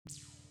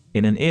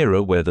In an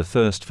era where the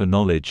thirst for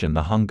knowledge and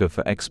the hunger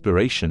for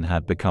exploration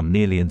had become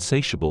nearly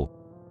insatiable,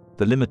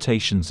 the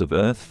limitations of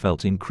Earth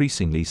felt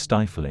increasingly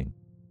stifling.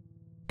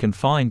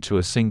 Confined to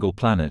a single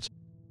planet,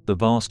 the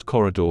vast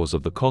corridors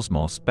of the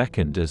cosmos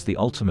beckoned as the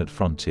ultimate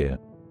frontier.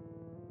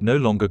 No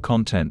longer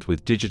content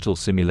with digital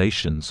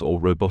simulations or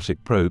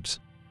robotic probes,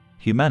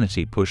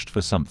 humanity pushed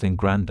for something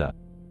grander.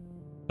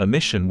 A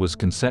mission was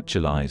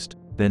conceptualized,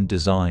 then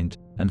designed,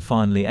 and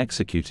finally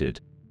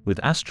executed, with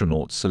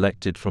astronauts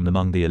selected from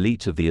among the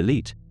elite of the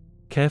elite,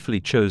 carefully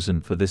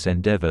chosen for this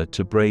endeavor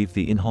to brave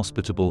the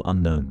inhospitable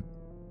unknown.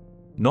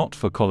 Not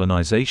for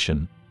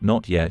colonization,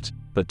 not yet,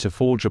 but to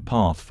forge a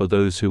path for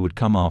those who would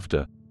come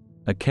after.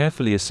 A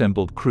carefully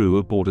assembled crew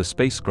aboard a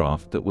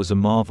spacecraft that was a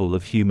marvel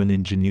of human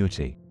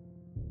ingenuity.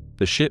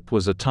 The ship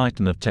was a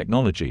titan of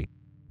technology,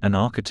 an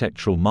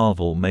architectural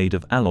marvel made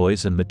of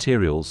alloys and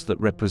materials that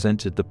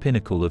represented the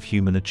pinnacle of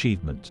human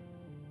achievement.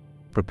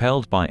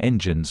 Propelled by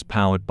engines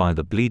powered by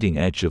the bleeding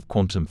edge of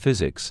quantum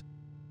physics,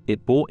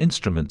 it bore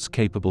instruments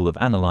capable of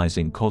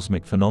analyzing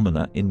cosmic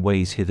phenomena in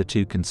ways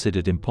hitherto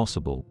considered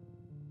impossible.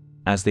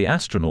 As the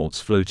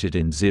astronauts floated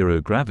in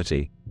zero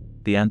gravity,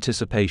 the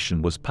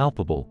anticipation was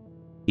palpable,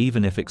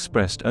 even if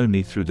expressed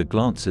only through the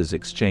glances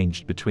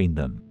exchanged between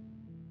them.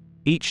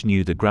 Each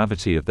knew the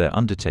gravity of their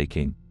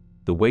undertaking,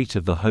 the weight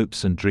of the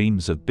hopes and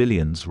dreams of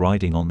billions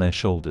riding on their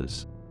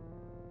shoulders.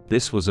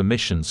 This was a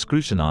mission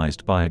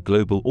scrutinized by a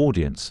global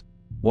audience,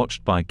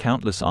 watched by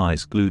countless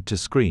eyes glued to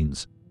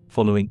screens,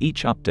 following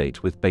each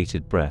update with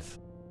bated breath.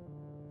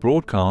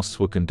 Broadcasts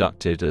were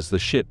conducted as the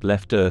ship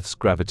left Earth's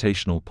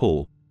gravitational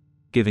pull,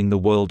 giving the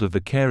world a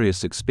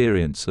vicarious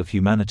experience of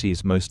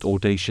humanity's most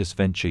audacious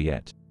venture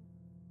yet.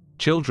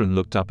 Children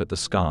looked up at the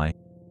sky,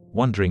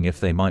 wondering if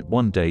they might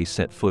one day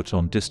set foot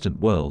on distant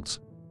worlds,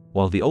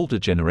 while the older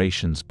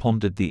generations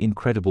pondered the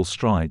incredible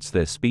strides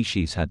their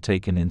species had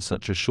taken in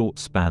such a short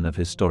span of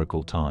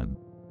historical time.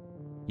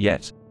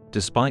 Yet,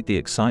 despite the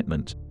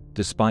excitement,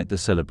 despite the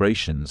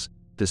celebrations,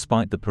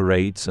 despite the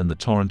parades and the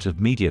torrent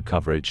of media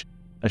coverage,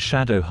 a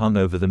shadow hung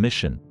over the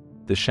mission,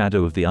 the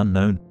shadow of the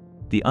unknown,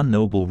 the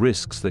unknowable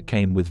risks that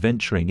came with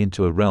venturing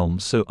into a realm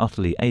so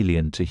utterly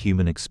alien to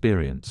human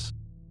experience.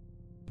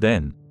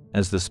 Then,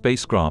 as the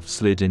spacecraft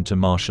slid into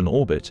Martian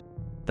orbit,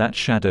 that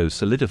shadow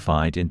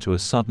solidified into a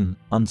sudden,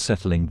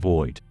 unsettling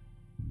void.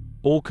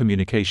 All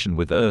communication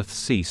with Earth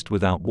ceased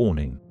without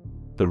warning.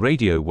 The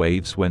radio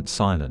waves went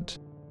silent.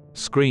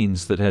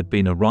 Screens that had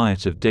been a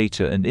riot of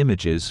data and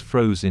images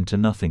froze into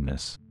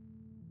nothingness.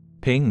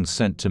 Pings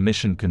sent to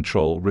mission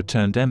control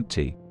returned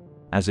empty,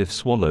 as if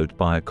swallowed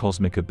by a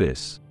cosmic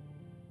abyss.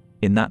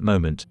 In that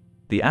moment,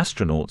 the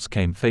astronauts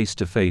came face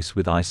to face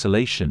with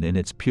isolation in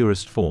its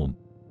purest form,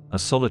 a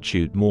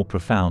solitude more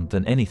profound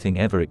than anything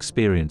ever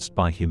experienced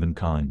by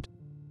humankind.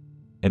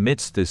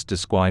 Amidst this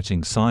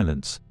disquieting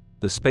silence,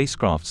 the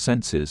spacecraft's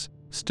senses,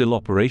 still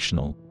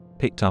operational,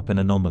 picked up an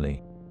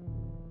anomaly.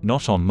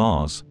 Not on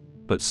Mars,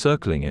 but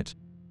circling it,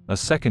 a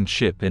second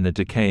ship in a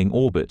decaying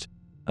orbit,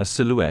 a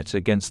silhouette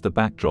against the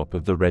backdrop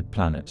of the red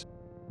planet.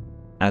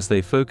 As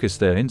they focused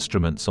their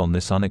instruments on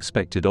this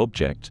unexpected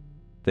object,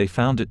 they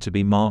found it to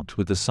be marked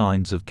with the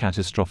signs of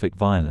catastrophic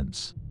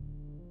violence.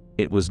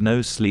 It was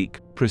no sleek,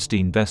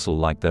 pristine vessel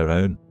like their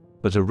own,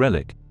 but a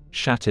relic,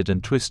 shattered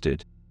and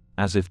twisted,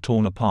 as if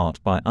torn apart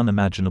by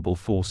unimaginable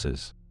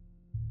forces.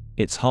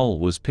 Its hull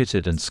was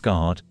pitted and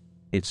scarred,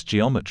 its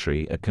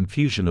geometry a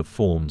confusion of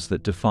forms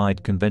that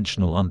defied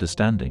conventional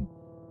understanding,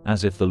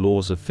 as if the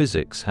laws of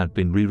physics had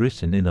been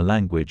rewritten in a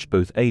language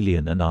both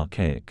alien and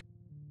archaic.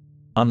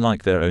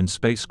 Unlike their own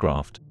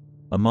spacecraft,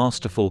 a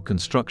masterful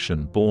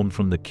construction born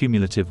from the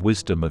cumulative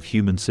wisdom of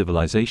human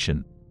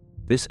civilization,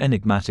 this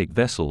enigmatic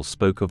vessel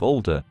spoke of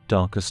older,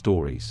 darker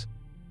stories.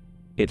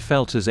 It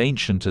felt as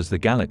ancient as the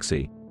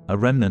galaxy, a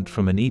remnant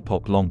from an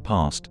epoch long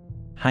past,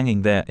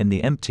 hanging there in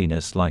the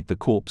emptiness like the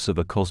corpse of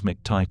a cosmic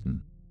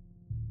titan.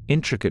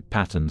 Intricate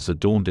patterns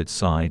adorned its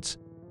sides,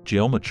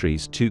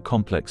 geometries too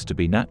complex to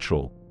be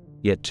natural,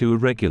 yet too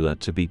irregular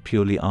to be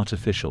purely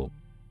artificial.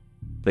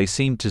 They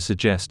seemed to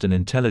suggest an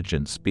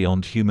intelligence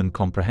beyond human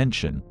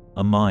comprehension,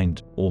 a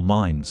mind, or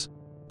minds,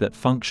 that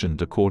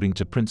functioned according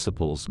to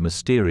principles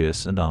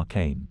mysterious and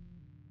arcane.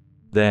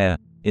 There,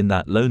 in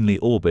that lonely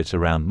orbit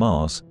around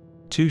Mars,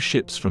 two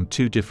ships from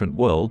two different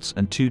worlds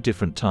and two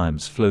different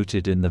times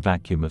floated in the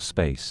vacuum of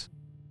space.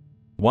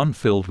 One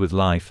filled with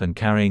life and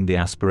carrying the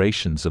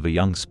aspirations of a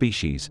young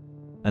species,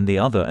 and the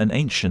other an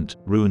ancient,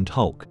 ruined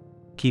hulk,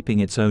 keeping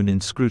its own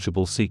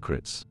inscrutable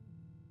secrets.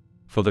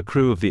 For the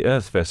crew of the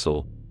Earth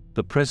vessel,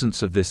 the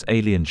presence of this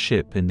alien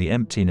ship in the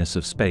emptiness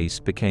of space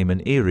became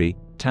an eerie,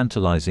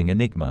 tantalizing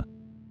enigma,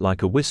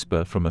 like a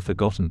whisper from a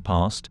forgotten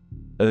past,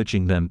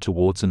 urging them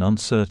towards an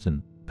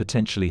uncertain,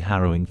 potentially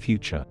harrowing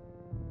future.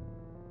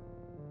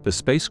 The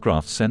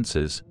spacecraft's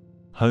sensors,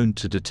 honed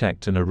to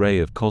detect an array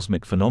of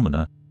cosmic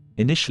phenomena,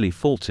 initially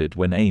faltered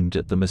when aimed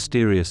at the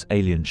mysterious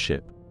alien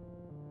ship.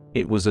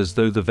 It was as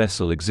though the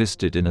vessel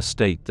existed in a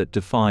state that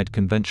defied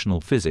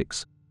conventional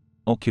physics,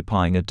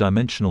 occupying a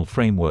dimensional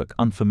framework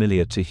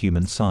unfamiliar to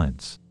human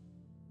science.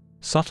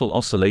 Subtle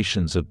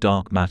oscillations of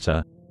dark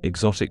matter,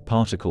 exotic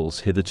particles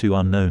hitherto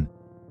unknown,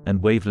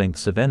 and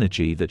wavelengths of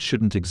energy that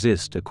shouldn't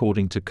exist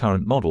according to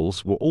current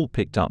models were all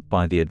picked up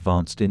by the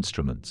advanced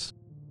instruments.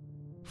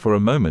 For a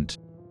moment,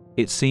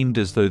 it seemed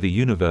as though the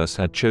universe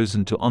had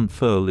chosen to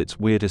unfurl its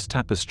weirdest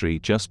tapestry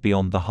just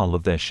beyond the hull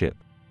of their ship.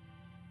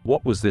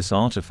 What was this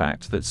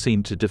artifact that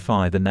seemed to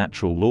defy the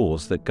natural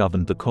laws that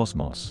governed the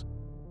cosmos?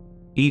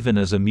 Even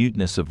as a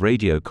muteness of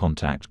radio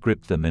contact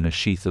gripped them in a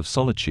sheath of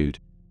solitude,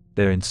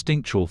 their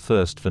instinctual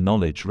thirst for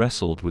knowledge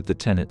wrestled with the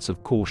tenets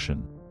of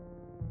caution.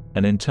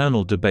 An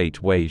internal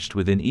debate waged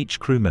within each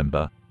crew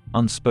member,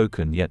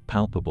 unspoken yet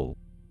palpable.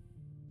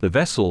 The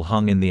vessel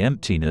hung in the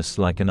emptiness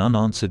like an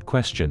unanswered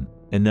question,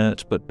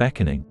 inert but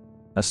beckoning,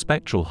 a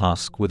spectral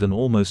husk with an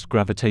almost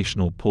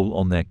gravitational pull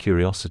on their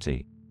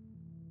curiosity.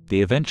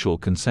 The eventual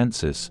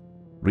consensus,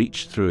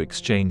 reached through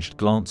exchanged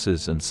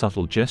glances and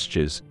subtle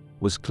gestures,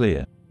 was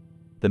clear.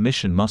 The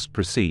mission must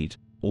proceed,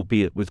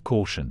 albeit with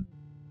caution.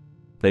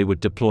 They would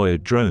deploy a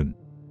drone,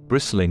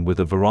 bristling with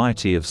a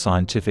variety of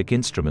scientific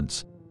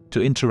instruments,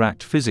 to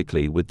interact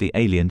physically with the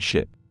alien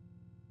ship.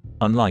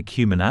 Unlike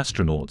human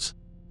astronauts,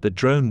 the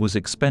drone was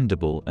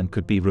expendable and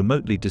could be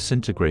remotely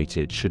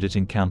disintegrated should it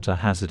encounter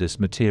hazardous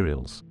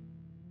materials.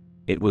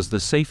 It was the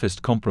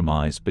safest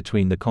compromise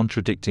between the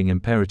contradicting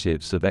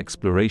imperatives of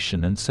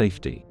exploration and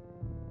safety.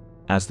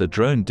 As the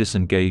drone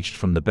disengaged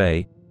from the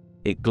bay,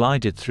 it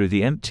glided through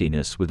the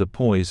emptiness with a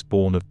poise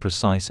born of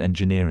precise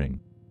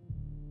engineering.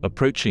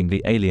 Approaching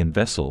the alien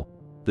vessel,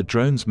 the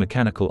drone's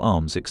mechanical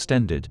arms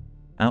extended,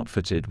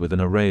 outfitted with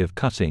an array of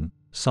cutting,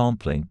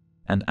 sampling,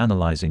 and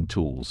analyzing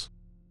tools.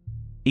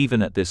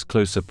 Even at this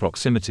closer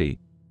proximity,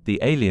 the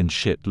alien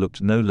ship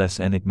looked no less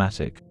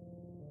enigmatic.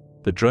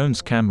 The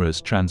drone's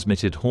cameras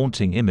transmitted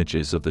haunting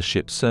images of the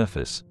ship's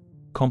surface,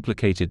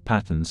 complicated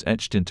patterns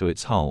etched into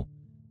its hull,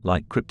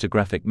 like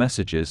cryptographic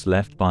messages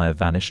left by a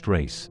vanished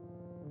race.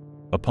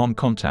 Upon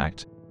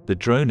contact, the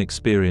drone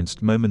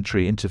experienced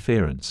momentary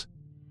interference.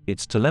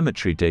 Its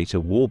telemetry data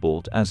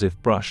warbled as if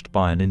brushed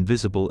by an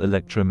invisible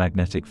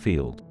electromagnetic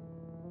field.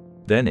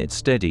 Then it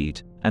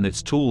steadied, and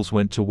its tools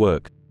went to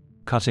work,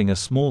 cutting a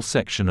small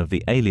section of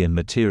the alien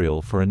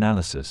material for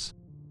analysis.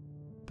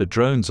 The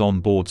drone's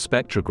onboard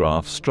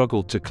spectrograph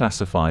struggled to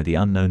classify the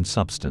unknown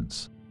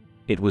substance.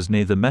 It was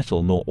neither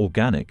metal nor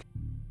organic,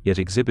 yet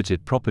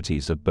exhibited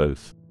properties of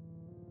both.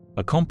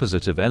 A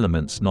composite of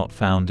elements not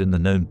found in the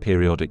known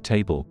periodic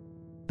table,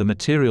 the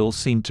material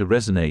seemed to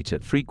resonate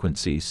at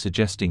frequencies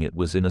suggesting it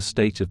was in a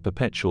state of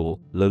perpetual,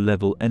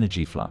 low-level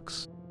energy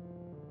flux.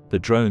 The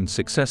drone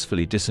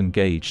successfully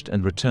disengaged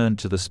and returned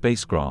to the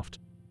spacecraft,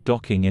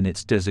 docking in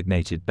its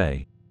designated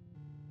bay.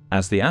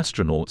 As the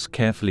astronauts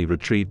carefully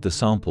retrieved the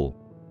sample,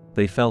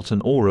 they felt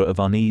an aura of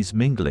unease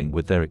mingling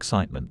with their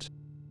excitement.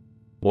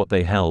 What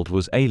they held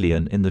was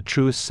alien in the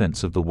truest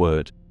sense of the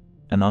word,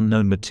 an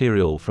unknown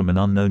material from an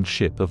unknown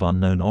ship of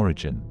unknown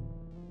origin.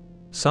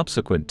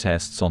 Subsequent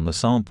tests on the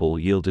sample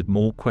yielded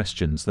more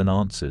questions than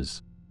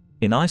answers.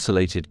 In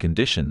isolated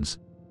conditions,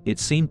 it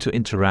seemed to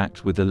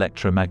interact with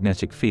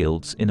electromagnetic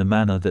fields in a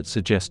manner that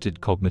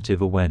suggested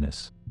cognitive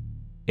awareness.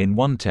 In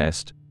one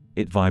test,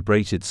 it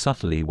vibrated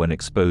subtly when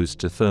exposed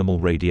to thermal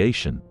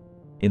radiation.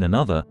 In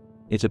another,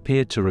 it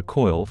appeared to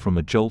recoil from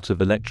a jolt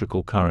of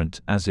electrical current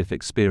as if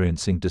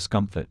experiencing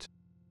discomfort.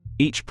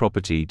 Each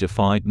property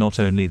defied not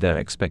only their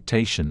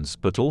expectations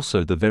but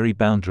also the very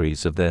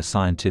boundaries of their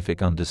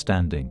scientific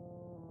understanding.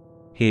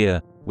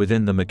 Here,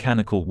 within the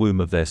mechanical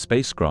womb of their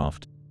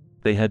spacecraft,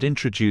 they had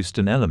introduced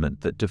an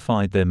element that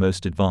defied their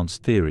most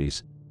advanced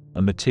theories,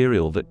 a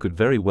material that could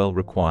very well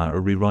require a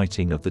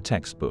rewriting of the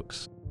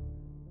textbooks.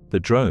 The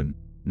drone,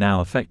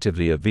 now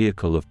effectively a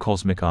vehicle of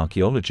cosmic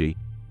archaeology,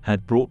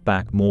 had brought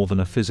back more than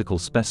a physical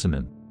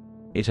specimen.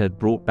 It had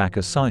brought back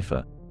a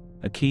cipher,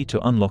 a key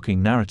to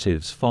unlocking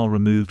narratives far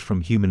removed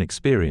from human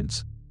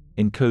experience,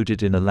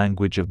 encoded in a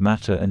language of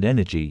matter and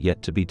energy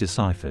yet to be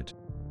deciphered.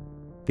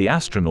 The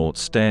astronauts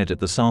stared at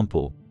the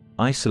sample,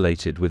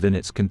 isolated within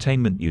its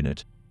containment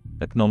unit,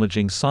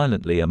 acknowledging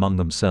silently among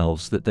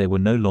themselves that they were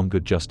no longer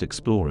just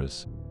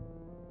explorers.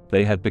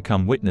 They had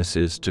become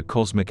witnesses to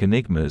cosmic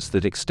enigmas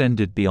that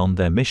extended beyond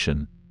their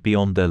mission,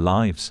 beyond their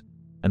lives,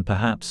 and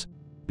perhaps,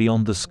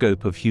 beyond the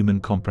scope of human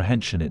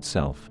comprehension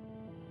itself.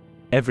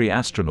 Every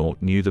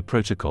astronaut knew the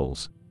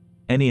protocols.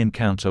 Any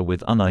encounter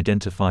with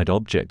unidentified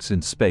objects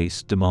in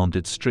space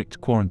demanded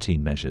strict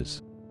quarantine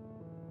measures.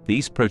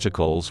 These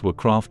protocols were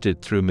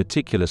crafted through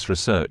meticulous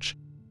research,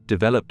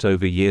 developed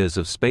over years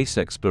of space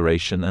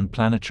exploration and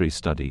planetary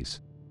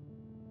studies.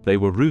 They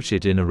were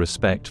rooted in a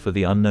respect for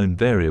the unknown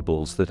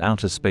variables that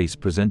outer space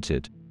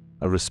presented,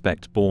 a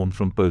respect born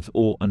from both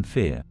awe and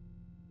fear.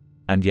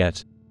 And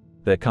yet,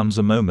 there comes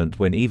a moment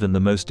when even the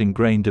most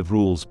ingrained of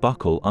rules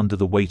buckle under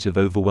the weight of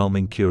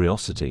overwhelming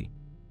curiosity.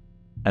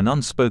 An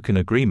unspoken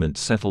agreement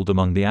settled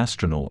among the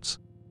astronauts.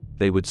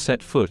 They would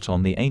set foot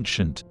on the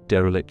ancient,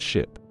 derelict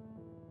ship.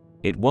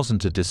 It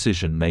wasn't a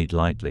decision made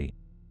lightly.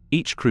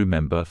 Each crew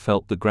member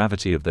felt the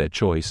gravity of their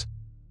choice,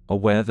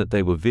 aware that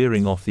they were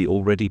veering off the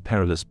already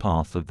perilous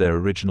path of their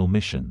original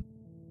mission.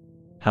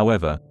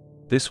 However,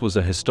 this was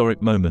a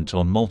historic moment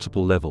on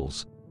multiple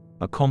levels.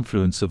 a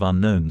confluence of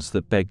unknowns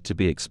that begged to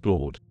be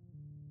explored.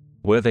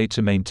 Were they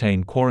to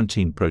maintain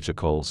quarantine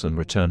protocols and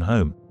return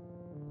home,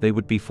 they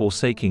would be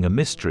forsaking a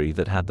mystery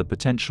that had the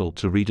potential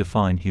to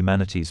redefine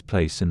humanity's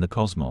place in the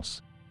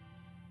cosmos.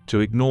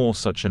 To ignore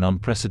such an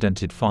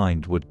unprecedented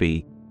find would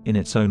be, in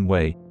its own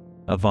way,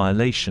 a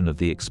violation of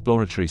the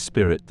exploratory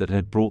spirit that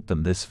had brought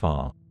them this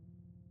far.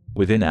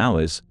 Within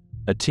hours,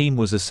 a team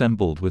was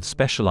assembled with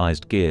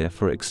specialized gear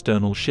for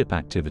external ship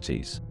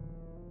activities.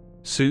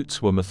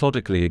 Suits were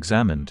methodically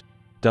examined,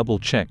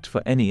 double-checked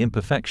for any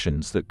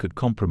imperfections that could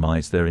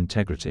compromise their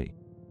integrity.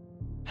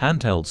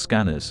 Handheld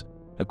scanners,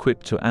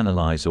 equipped to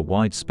analyze a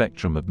wide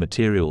spectrum of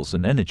materials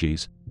and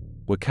energies,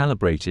 were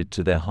calibrated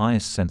to their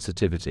highest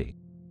sensitivity.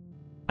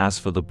 As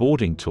for the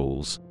boarding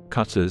tools,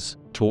 cutters,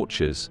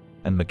 torches,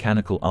 and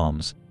mechanical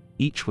arms,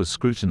 each was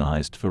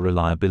scrutinized for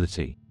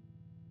reliability.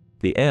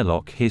 The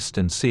airlock hissed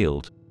and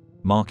sealed,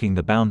 marking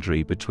the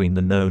boundary between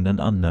the known and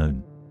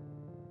unknown.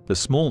 The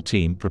small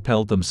team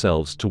propelled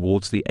themselves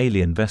towards the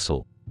alien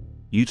vessel,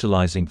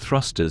 utilizing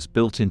thrusters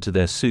built into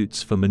their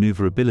suits for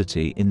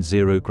maneuverability in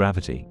zero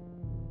gravity.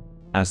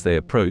 As they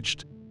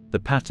approached, the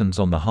patterns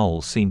on the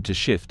hull seemed to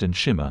shift and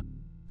shimmer,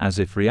 as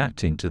if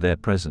reacting to their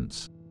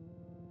presence.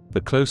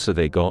 The closer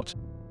they got,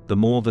 the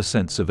more the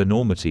sense of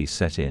enormity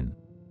set in.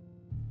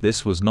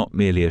 This was not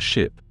merely a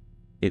ship.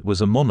 It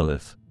was a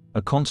monolith,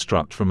 a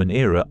construct from an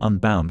era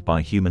unbound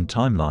by human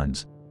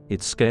timelines,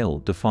 its scale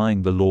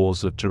defying the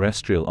laws of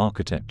terrestrial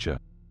architecture.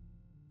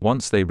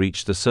 Once they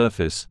reached the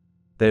surface,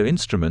 their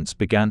instruments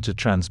began to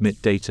transmit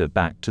data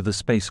back to the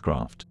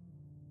spacecraft.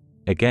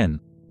 Again,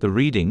 the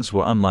readings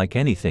were unlike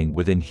anything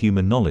within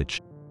human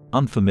knowledge: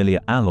 unfamiliar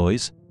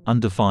alloys,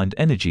 undefined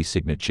energy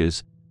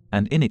signatures,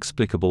 and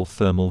inexplicable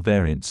thermal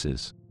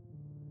variances.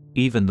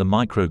 Even the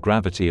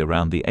microgravity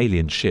around the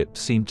alien ship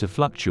seemed to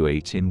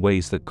fluctuate in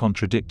ways that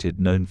contradicted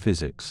known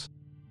physics.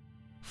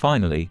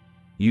 Finally,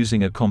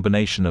 using a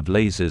combination of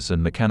lasers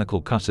and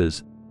mechanical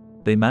cutters,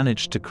 they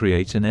managed to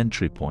create an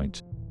entry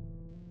point.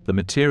 The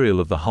material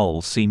of the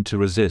hull seemed to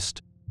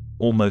resist,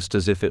 almost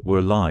as if it were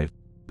alive,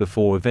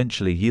 before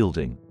eventually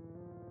yielding.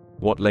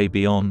 What lay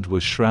beyond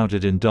was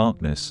shrouded in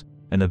darkness,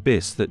 an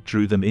abyss that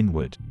drew them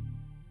inward.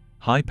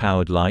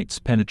 High-powered lights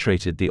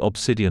penetrated the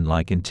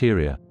obsidian-like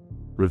interior,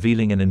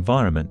 revealing an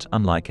environment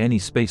unlike any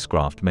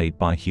spacecraft made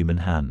by human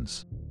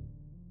hands.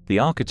 The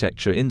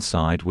architecture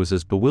inside was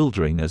as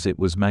bewildering as it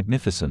was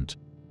magnificent,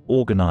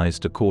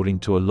 organized according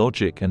to a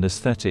logic and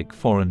aesthetic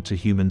foreign to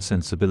human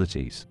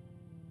sensibilities.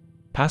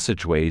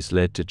 Passageways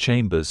led to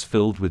chambers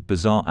filled with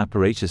bizarre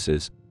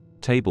apparatuses,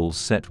 tables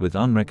set with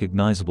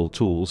unrecognizable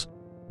tools,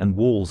 and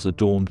walls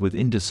adorned with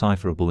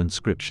indecipherable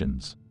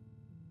inscriptions.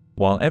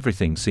 While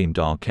everything seemed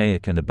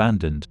archaic and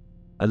abandoned,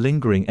 a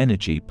lingering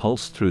energy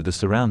pulsed through the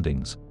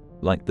surroundings,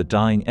 like the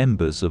dying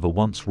embers of a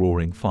once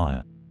roaring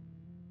fire.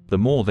 The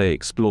more they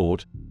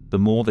explored, the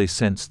more they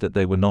sensed that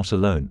they were not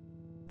alone,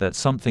 that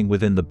something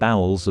within the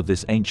bowels of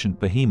this ancient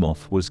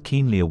behemoth was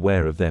keenly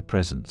aware of their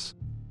presence.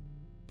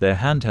 Their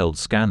handheld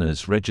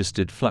scanners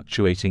registered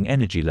fluctuating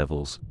energy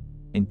levels,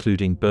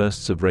 including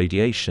bursts of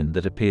radiation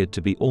that appeared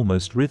to be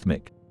almost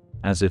rhythmic,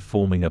 as if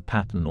forming a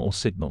pattern or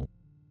signal.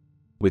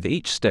 With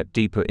each step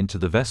deeper into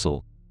the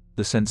vessel,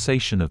 the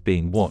sensation of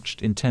being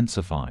watched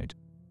intensified.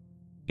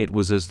 It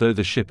was as though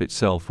the ship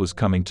itself was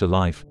coming to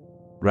life,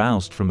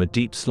 roused from a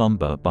deep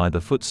slumber by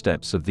the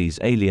footsteps of these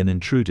alien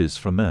intruders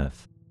from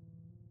Earth.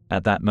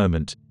 At that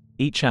moment,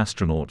 each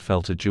astronaut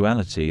felt a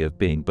duality of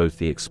being both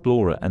the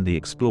explorer and the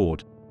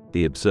explored,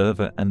 the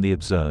observer and the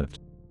observed.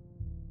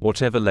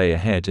 Whatever lay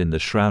ahead in the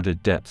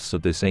shrouded depths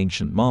of this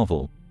ancient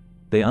marvel,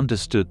 they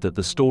understood that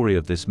the story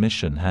of this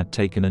mission had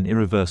taken an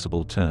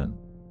irreversible turn.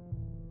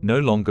 No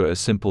longer a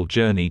simple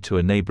journey to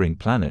a neighboring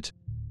planet,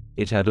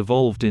 it had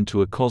evolved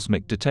into a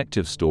cosmic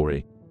detective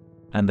story,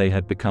 and they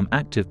had become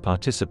active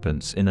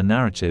participants in a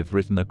narrative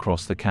written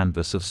across the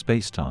canvas of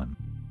space-time.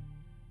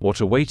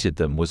 What awaited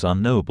them was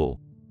unknowable,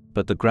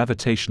 but the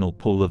gravitational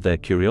pull of their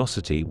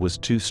curiosity was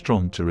too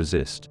strong to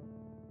resist.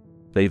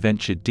 They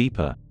ventured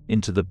deeper,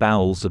 into the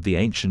bowels of the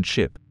ancient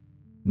ship,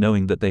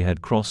 knowing that they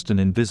had crossed an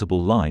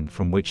invisible line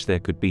from which there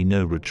could be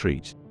no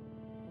retreat.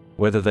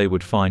 Whether they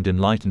would find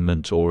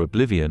enlightenment or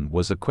oblivion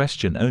was a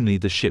question only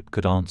the ship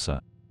could answer.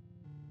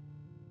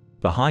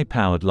 The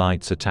high-powered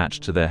lights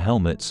attached to their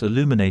helmets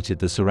illuminated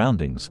the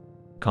surroundings,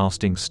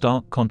 casting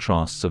stark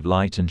contrasts of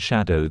light and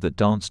shadow that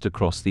danced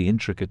across the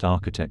intricate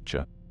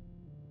architecture.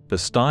 The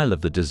style of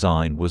the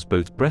design was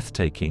both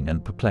breathtaking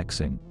and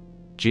perplexing.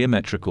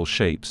 Geometrical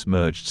shapes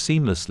merged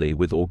seamlessly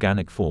with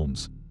organic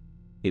forms.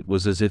 It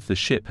was as if the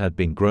ship had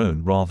been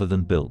grown rather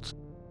than built.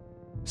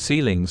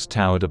 Ceilings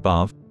towered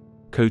above,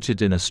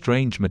 coated in a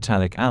strange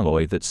metallic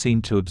alloy that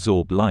seemed to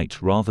absorb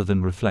light rather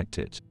than reflect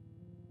it.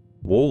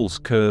 Walls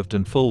curved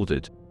and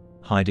folded,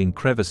 hiding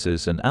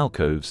crevices and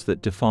alcoves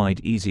that defied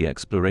easy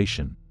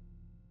exploration.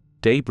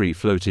 Debris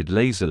floated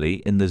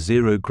lazily in the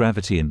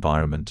zero-gravity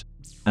environment,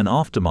 an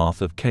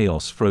aftermath of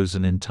chaos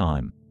frozen in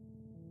time.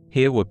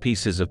 Here were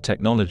pieces of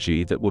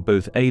technology that were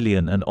both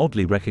alien and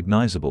oddly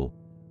recognizable,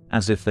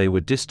 as if they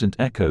were distant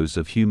echoes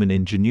of human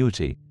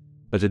ingenuity,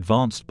 but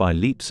advanced by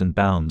leaps and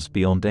bounds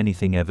beyond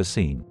anything ever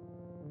seen.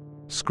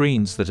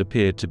 Screens that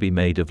appeared to be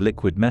made of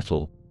liquid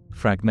metal,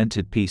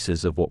 fragmented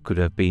pieces of what could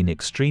have been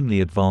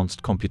extremely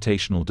advanced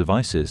computational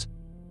devices,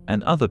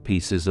 and other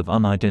pieces of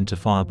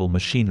unidentifiable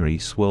machinery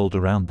swirled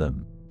around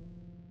them.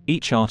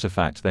 Each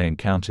artifact they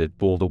encountered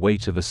bore the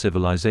weight of a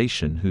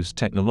civilization whose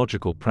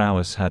technological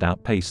prowess had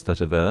outpaced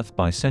that of Earth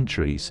by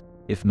centuries,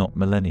 if not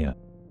millennia.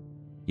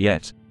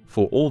 Yet,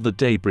 for all the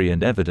debris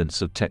and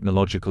evidence of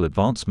technological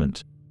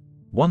advancement,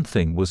 one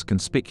thing was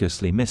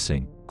conspicuously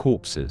missing: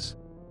 corpses.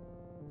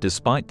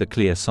 Despite the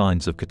clear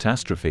signs of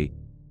catastrophe,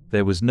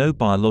 there was no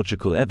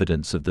biological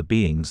evidence of the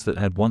beings that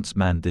had once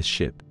manned this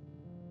ship.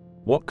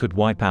 What could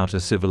wipe out a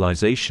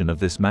civilization of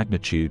this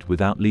magnitude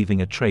without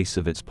leaving a trace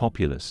of its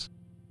populace?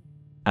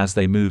 As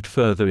they moved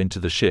further into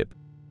the ship,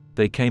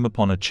 they came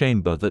upon a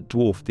chamber that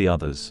dwarfed the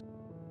others.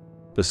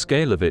 The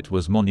scale of it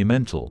was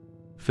monumental,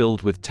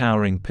 filled with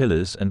towering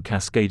pillars and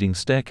cascading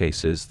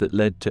staircases that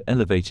led to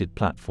elevated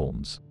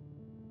platforms.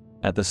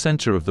 At the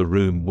center of the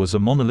room was a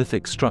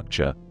monolithic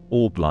structure,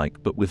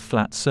 orb-like but with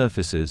flat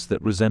surfaces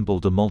that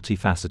resembled a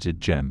multifaceted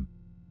gem.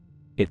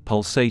 It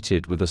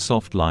pulsated with a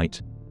soft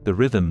light, the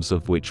rhythms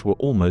of which were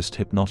almost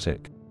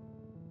hypnotic.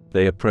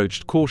 They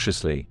approached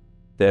cautiously,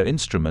 their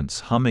instruments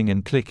humming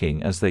and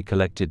clicking as they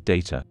collected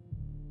data.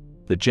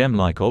 The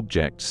gem-like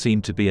object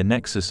seemed to be a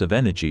nexus of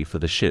energy for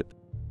the ship,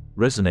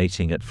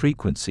 resonating at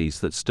frequencies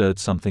that stirred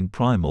something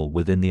primal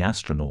within the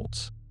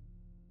astronauts.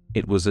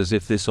 It was as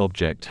if this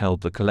object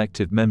held the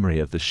collective memory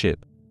of the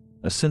ship,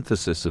 a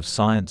synthesis of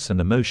science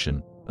and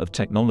emotion, of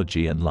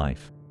technology and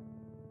life.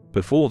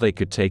 Before they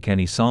could take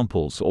any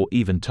samples or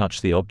even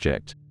touch the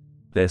object,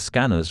 their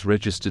scanners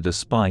registered a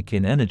spike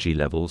in energy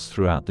levels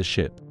throughout the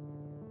ship.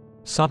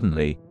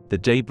 Suddenly, the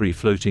debris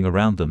floating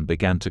around them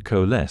began to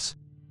coalesce,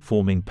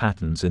 forming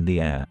patterns in the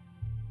air.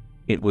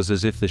 It was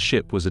as if the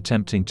ship was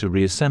attempting to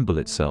reassemble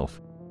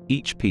itself,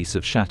 each piece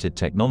of shattered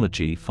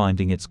technology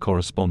finding its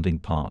corresponding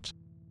part.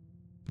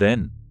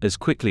 Then, as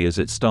quickly as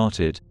it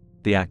started,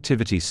 the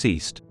activity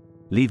ceased,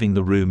 leaving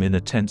the room in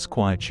a tense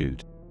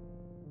quietude.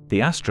 The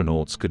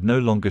astronauts could no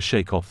longer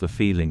shake off the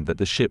feeling that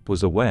the ship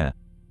was aware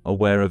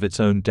of its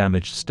own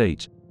damaged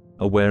state,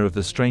 aware of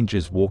the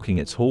strangers walking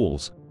its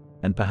halls,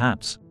 and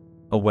perhaps,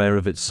 aware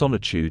of its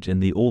solitude in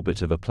the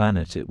orbit of a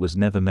planet it was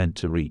never meant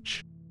to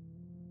reach.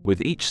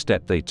 With each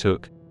step they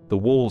took, the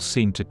walls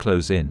seemed to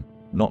close in,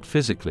 not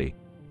physically,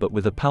 but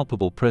with a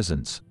palpable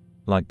presence,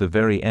 like the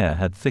very air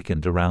had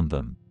thickened around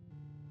them.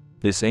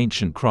 This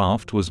ancient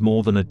craft was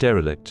more than a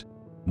derelict,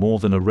 more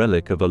than a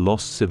relic of a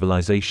lost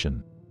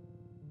civilization.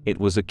 It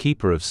was a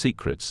keeper of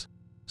secrets,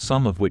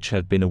 some of which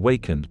had been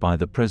awakened by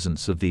the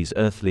presence of these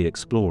earthly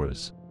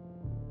explorers.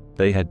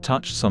 They had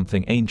touched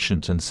something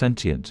ancient and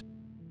sentient,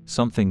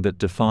 something that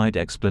defied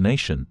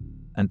explanation,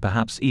 and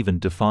perhaps even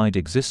defied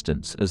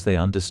existence as they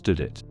understood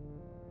it.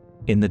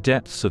 In the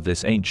depths of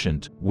this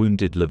ancient,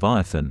 wounded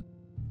Leviathan,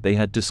 they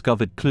had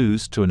discovered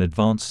clues to an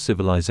advanced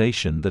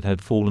civilization that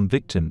had fallen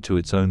victim to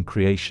its own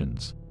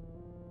creations.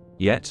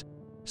 Yet,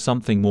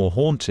 something more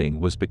haunting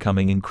was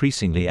becoming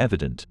increasingly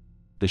evident: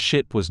 the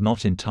ship was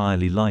not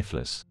entirely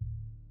lifeless.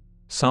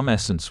 Some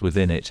essence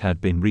within it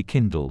had been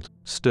rekindled,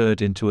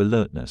 stirred into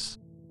alertness,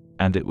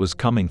 and it was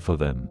coming for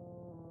them.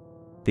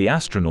 The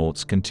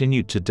astronauts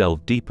continued to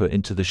delve deeper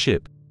into the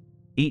ship,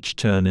 each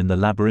turn in the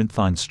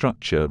labyrinthine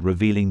structure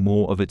revealing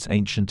more of its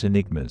ancient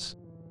enigmas.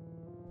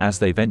 As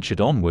they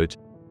ventured onward,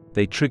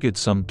 they triggered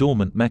some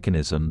dormant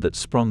mechanism that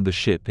sprung the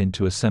ship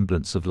into a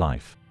semblance of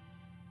life.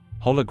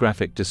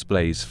 Holographic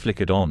displays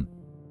flickered on,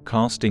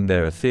 casting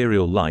their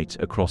ethereal light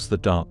across the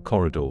dark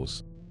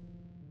corridors.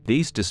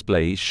 These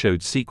displays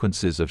showed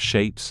sequences of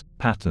shapes,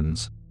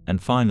 patterns,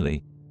 and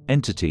finally,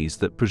 entities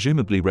that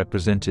presumably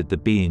represented the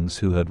beings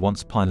who had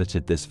once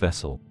piloted this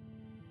vessel.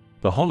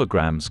 The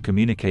holograms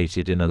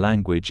communicated in a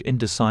language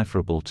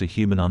indecipherable to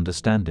human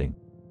understanding,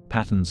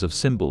 patterns of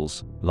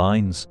symbols,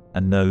 lines,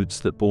 and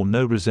nodes that bore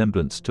no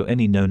resemblance to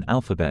any known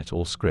alphabet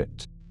or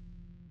script.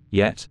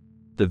 Yet,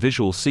 the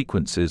visual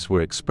sequences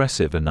were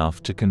expressive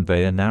enough to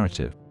convey a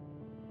narrative.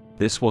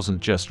 This wasn't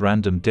just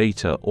random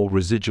data or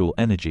residual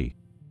energy.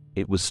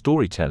 It was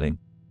storytelling,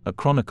 a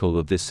chronicle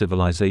of this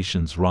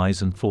civilization's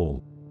rise and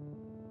fall.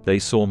 They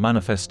saw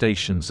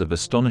manifestations of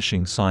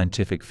astonishing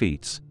scientific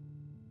feats,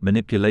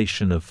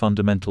 manipulation of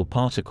fundamental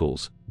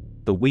particles,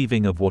 the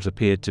weaving of what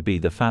appeared to be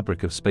the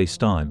fabric of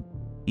space-time,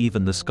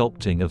 even the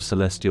sculpting of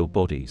celestial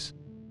bodies.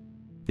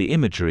 The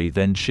imagery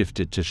then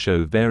shifted to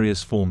show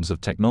various forms of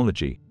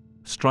technology,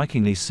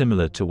 strikingly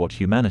similar to what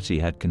humanity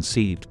had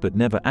conceived but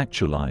never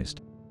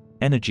actualized: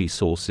 energy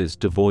sources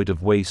devoid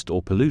of waste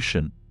or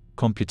pollution,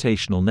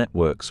 computational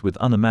networks with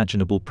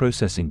unimaginable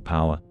processing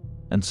power,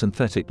 and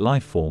synthetic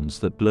life forms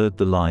that blurred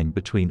the line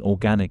between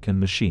organic and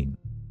machine.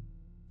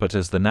 But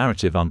as the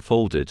narrative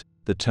unfolded,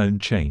 the tone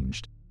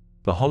changed.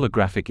 The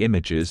holographic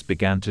images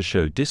began to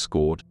show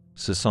discord,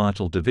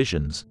 societal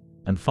divisions,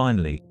 and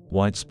finally,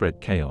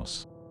 widespread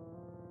chaos.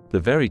 The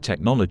very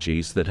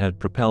technologies that had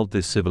propelled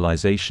this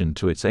civilization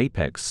to its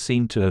apex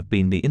seemed to have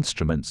been the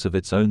instruments of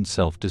its own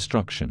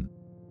self-destruction.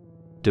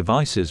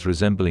 Devices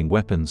resembling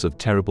weapons of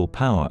terrible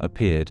power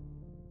appeared,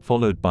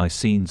 followed by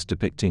scenes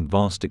depicting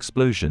vast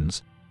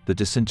explosions, the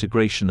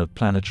disintegration of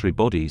planetary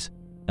bodies,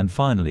 and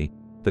finally,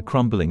 the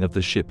crumbling of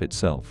the ship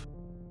itself.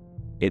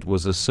 It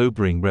was a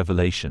sobering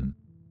revelation.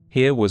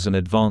 Here was an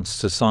advanced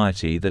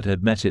society that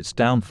had met its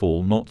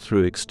downfall not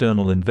through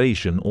external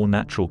invasion or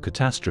natural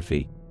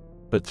catastrophe,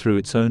 but through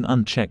its own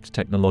unchecked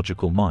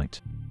technological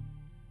might.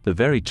 The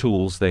very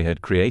tools they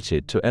had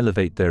created to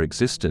elevate their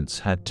existence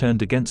had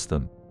turned against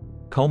them,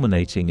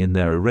 culminating in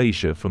their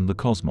erasure from the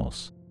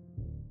cosmos.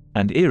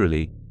 And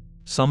eerily,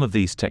 some of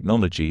these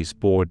technologies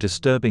bore a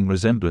disturbing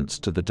resemblance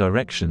to the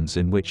directions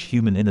in which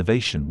human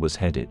innovation was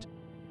headed.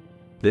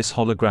 This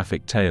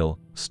holographic tale,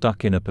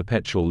 stuck in a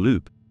perpetual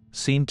loop,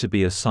 seemed to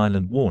be a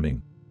silent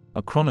warning,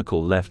 a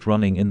chronicle left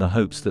running in the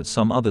hopes that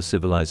some other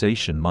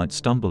civilization might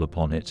stumble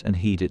upon it and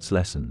heed its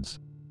lessons.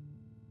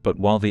 But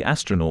while the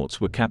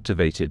astronauts were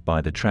captivated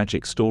by the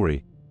tragic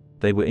story,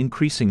 they were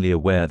increasingly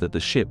aware that the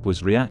ship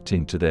was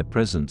reacting to their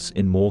presence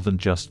in more than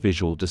just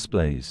visual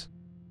displays.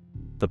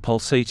 The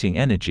pulsating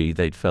energy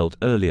they'd felt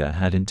earlier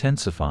had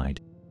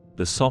intensified,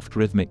 the soft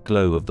rhythmic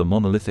glow of the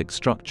monolithic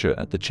structure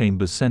at the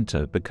chamber's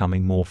center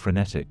becoming more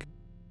frenetic.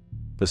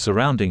 The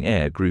surrounding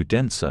air grew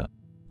denser,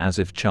 as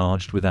if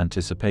charged with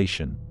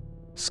anticipation.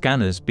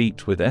 Scanners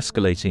beeped with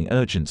escalating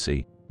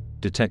urgency,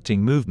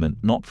 detecting movement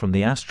not from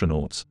the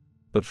astronauts,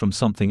 but from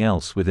something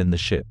else within the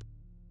ship.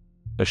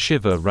 A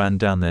shiver ran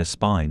down their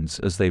spines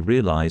as they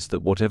realized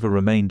that whatever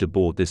remained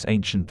aboard this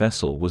ancient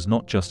vessel was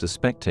not just a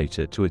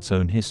spectator to its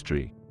own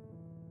history.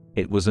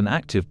 It was an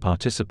active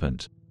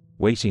participant,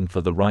 waiting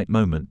for the right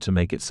moment to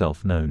make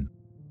itself known.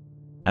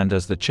 And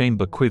as the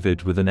chamber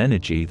quivered with an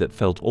energy that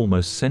felt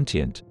almost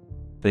sentient,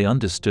 they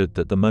understood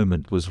that the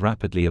moment was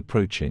rapidly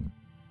approaching.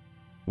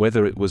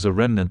 Whether it was a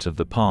remnant of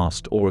the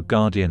past or a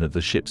guardian of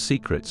the ship's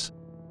secrets,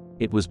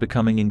 it was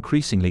becoming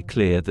increasingly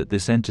clear that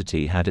this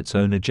entity had its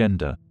own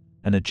agenda,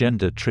 an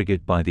agenda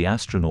triggered by the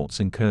astronauts'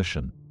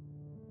 incursion.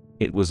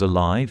 It was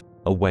alive,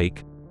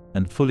 awake,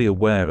 and fully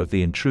aware of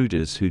the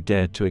intruders who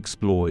dared to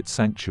explore its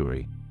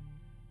sanctuary.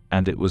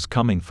 And it was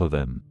coming for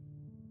them.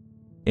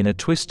 In a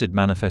twisted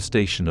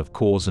manifestation of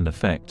cause and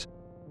effect,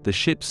 the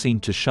ship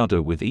seemed to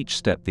shudder with each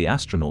step the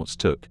astronauts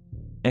took,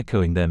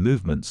 echoing their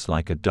movements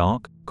like a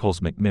dark,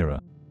 cosmic mirror.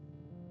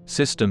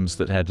 Systems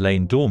that had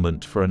lain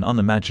dormant for an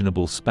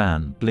unimaginable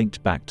span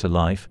blinked back to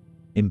life,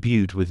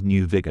 imbued with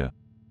new vigor.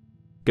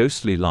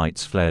 Ghostly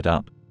lights flared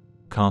up,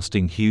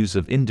 casting hues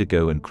of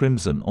indigo and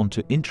crimson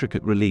onto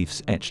intricate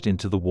reliefs etched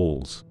into the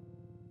walls.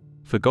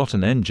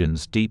 Forgotten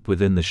engines deep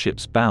within the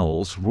ship's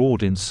bowels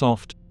roared in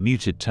soft,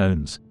 muted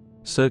tones,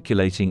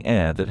 circulating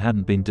air that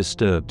hadn't been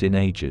disturbed in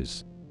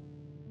ages.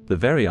 The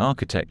very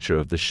architecture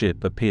of the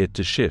ship appeared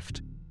to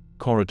shift,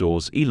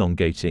 corridors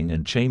elongating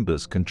and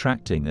chambers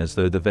contracting as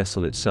though the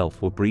vessel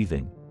itself were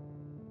breathing.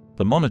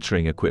 The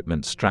monitoring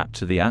equipment strapped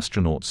to the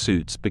astronaut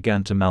suits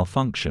began to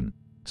malfunction,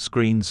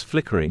 screens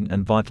flickering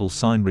and vital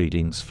sign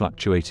readings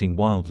fluctuating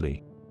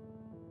wildly.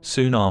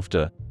 Soon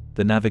after,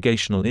 the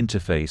navigational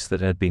interface that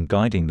had been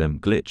guiding them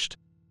glitched,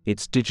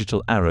 its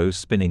digital arrows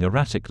spinning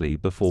erratically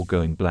before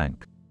going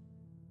blank.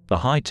 The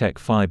high-tech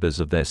fibers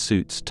of their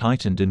suits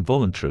tightened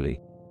involuntarily,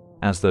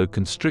 as though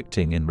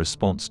constricting in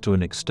response to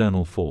an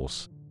external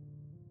force.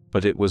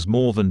 But it was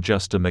more than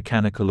just a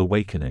mechanical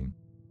awakening.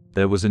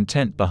 There was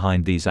intent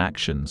behind these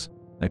actions,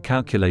 a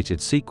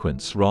calculated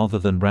sequence rather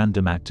than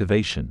random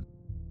activation.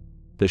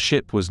 The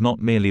ship was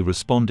not merely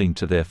responding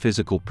to their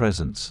physical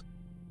presence,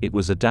 it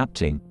was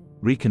adapting,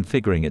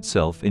 reconfiguring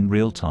itself in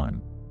real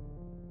time.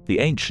 The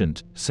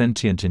ancient,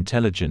 sentient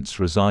intelligence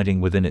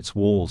residing within its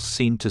walls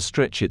seemed to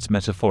stretch its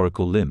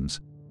metaphorical limbs,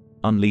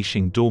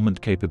 unleashing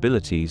dormant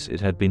capabilities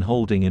it had been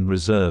holding in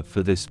reserve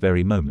for this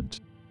very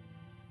moment.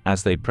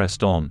 As they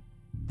pressed on,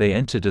 they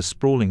entered a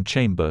sprawling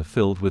chamber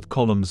filled with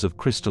columns of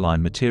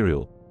crystalline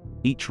material,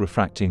 each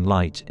refracting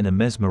light in a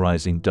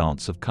mesmerizing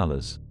dance of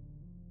colors.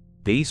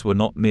 These were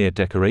not mere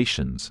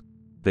decorations,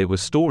 they were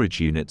storage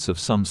units of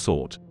some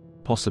sort,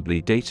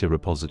 possibly data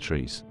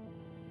repositories.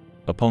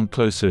 Upon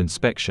closer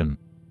inspection,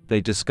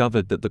 they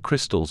discovered that the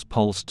crystals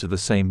pulsed to the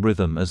same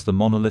rhythm as the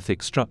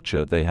monolithic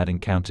structure they had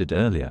encountered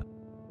earlier.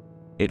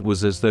 It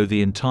was as though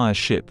the entire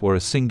ship were a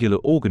singular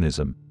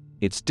organism,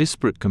 its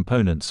disparate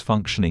components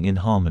functioning in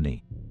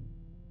harmony.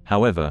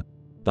 However,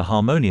 the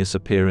harmonious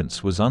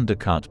appearance was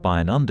undercut by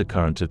an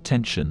undercurrent of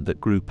tension that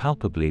grew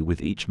palpably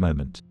with each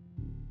moment.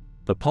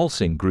 The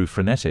pulsing grew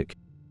frenetic,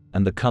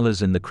 and the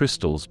colors in the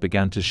crystals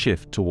began to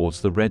shift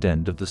towards the red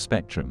end of the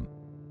spectrum.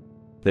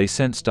 They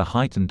sensed a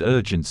heightened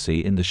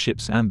urgency in the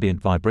ship's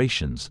ambient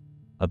vibrations,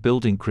 a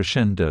building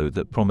crescendo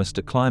that promised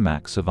a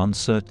climax of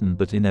uncertain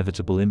but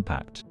inevitable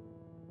impact.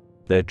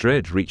 Their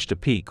dread reached a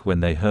peak when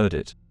they heard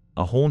it,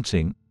 a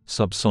haunting,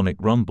 subsonic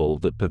rumble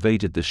that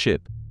pervaded the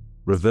ship,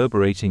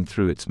 reverberating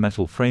through its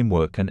metal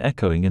framework and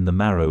echoing in the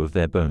marrow of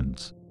their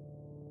bones.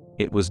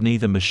 It was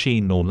neither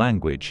machine nor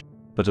language,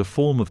 but a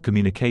form of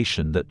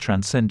communication that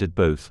transcended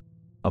both,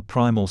 a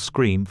primal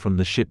scream from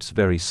the ship's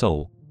very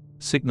soul,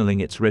 signaling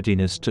its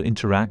readiness to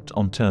interact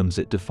on terms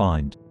it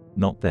defined,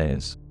 not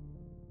theirs.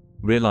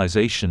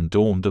 Realization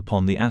dawned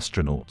upon the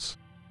astronauts.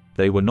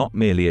 They were not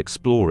merely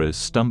explorers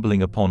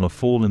stumbling upon a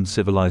fallen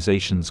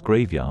civilization's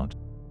graveyard.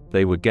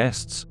 They were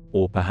guests,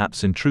 or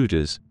perhaps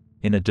intruders,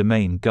 in a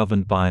domain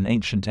governed by an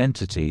ancient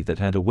entity that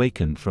had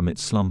awakened from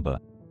its slumber.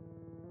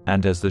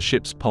 And as the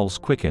ship's pulse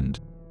quickened,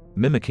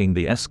 mimicking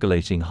the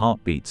escalating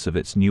heartbeats of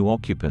its new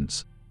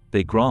occupants,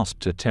 they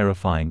grasped a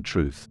terrifying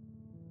truth.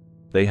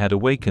 They had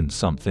awakened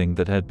something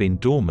that had been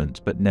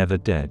dormant but never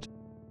dead.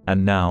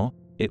 And now,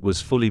 it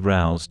was fully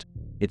roused,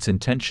 its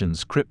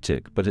intentions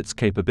cryptic but its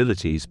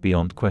capabilities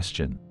beyond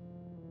question.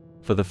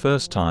 For the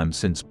first time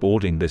since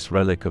boarding this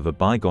relic of a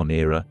bygone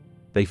era,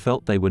 they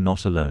felt they were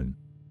not alone.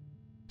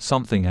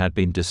 Something had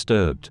been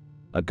disturbed,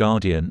 a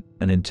guardian,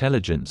 an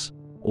intelligence,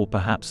 or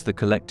perhaps the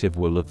collective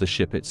will of the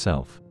ship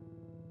itself.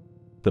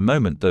 The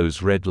moment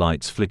those red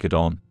lights flickered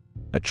on,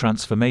 a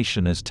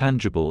transformation as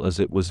tangible as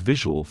it was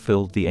visual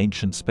filled the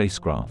ancient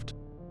spacecraft.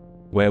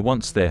 Where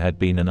once there had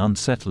been an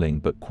unsettling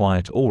but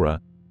quiet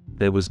aura,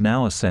 there was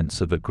now a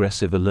sense of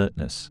aggressive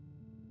alertness.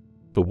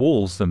 The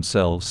walls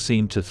themselves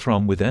seemed to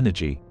thrum with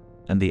energy,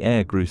 and the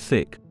air grew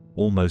thick,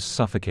 almost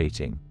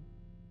suffocating.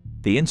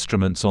 The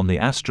instruments on the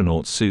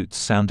astronaut suits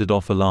sounded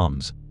off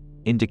alarms,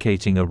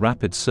 indicating a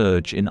rapid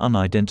surge in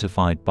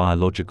unidentified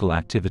biological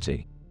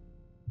activity.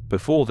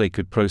 Before they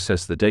could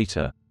process the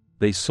data,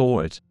 they saw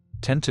it,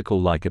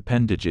 tentacle-like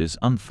appendages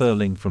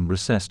unfurling from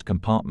recessed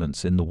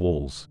compartments in the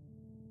walls.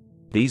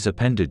 These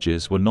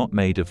appendages were not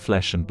made of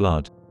flesh and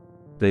blood.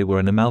 They were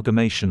an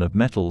amalgamation of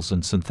metals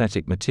and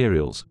synthetic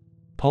materials,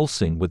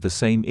 pulsing with the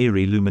same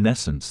eerie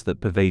luminescence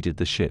that pervaded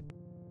the ship.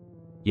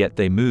 Yet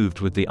they moved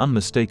with the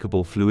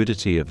unmistakable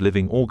fluidity of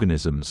living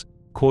organisms,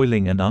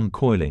 coiling and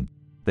uncoiling,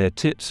 their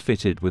tips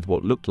fitted with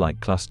what looked like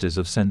clusters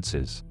of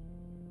senses.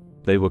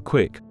 They were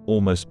quick,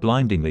 almost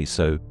blindingly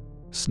so,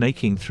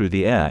 snaking through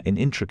the air in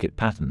intricate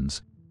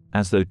patterns,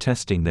 as though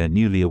testing their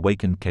newly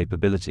awakened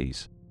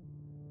capabilities.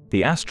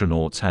 The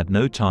astronauts had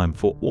no time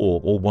for awe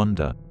or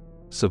wonder.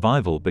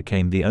 Survival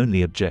became the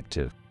only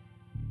objective.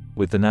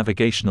 With the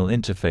navigational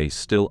interface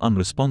still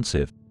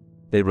unresponsive,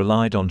 they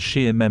relied on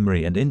sheer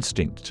memory and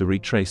instinct to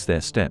retrace their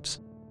steps,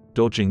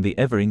 dodging the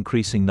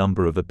ever-increasing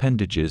number of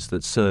appendages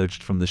that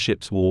surged from the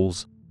ship's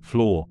walls,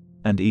 floor,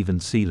 and even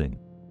ceiling.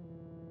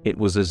 It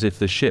was as if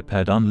the ship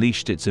had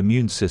unleashed its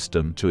immune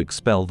system to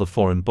expel the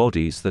foreign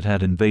bodies that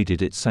had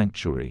invaded its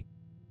sanctuary.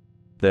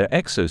 Their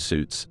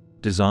exosuits,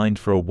 designed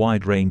for a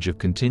wide range of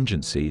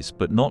contingencies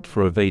but not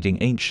for evading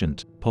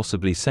ancient,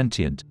 possibly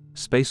sentient,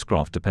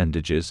 spacecraft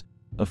appendages,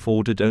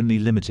 afforded only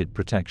limited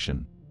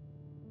protection.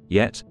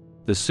 Yet,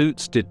 the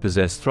suits did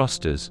possess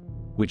thrusters,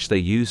 which they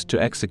used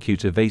to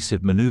execute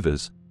evasive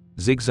maneuvers,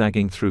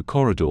 zigzagging through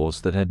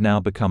corridors that had now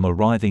become a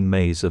writhing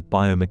maze of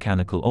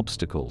biomechanical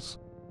obstacles.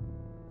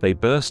 They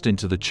burst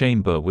into the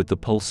chamber with the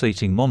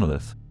pulsating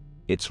monolith,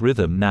 its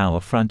rhythm now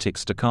a frantic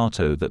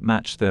staccato that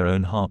matched their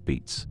own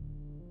heartbeats.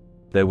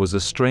 There was a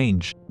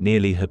strange,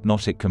 nearly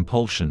hypnotic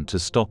compulsion to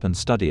stop and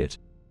study it,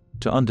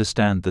 to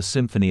understand the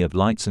symphony of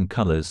lights and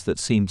colors that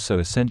seemed so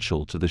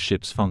essential to the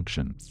ship's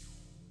function.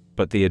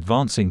 But the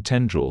advancing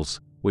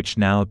tendrils, which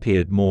now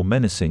appeared more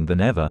menacing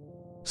than ever,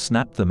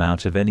 snapped them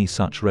out of any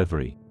such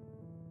reverie.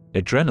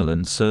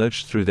 Adrenaline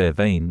surged through their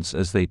veins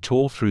as they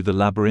tore through the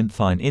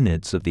labyrinthine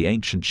innards of the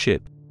ancient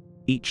ship,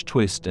 each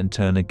twist and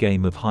turn a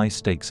game of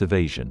high-stakes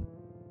evasion.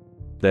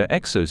 Their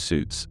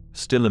exosuits,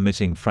 still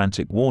emitting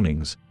frantic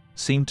warnings,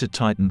 seemed to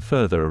tighten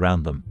further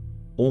around them,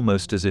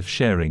 almost as if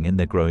sharing in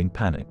their growing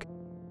panic.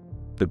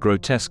 The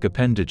grotesque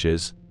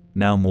appendages,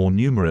 now more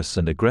numerous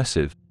and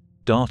aggressive,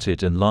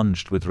 darted and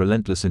lunged with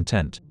relentless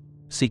intent,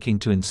 seeking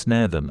to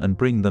ensnare them and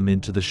bring them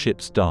into the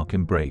ship's dark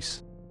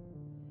embrace.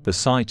 The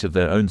sight of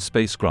their own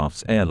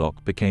spacecraft's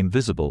airlock became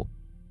visible,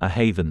 a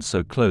haven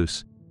so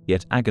close,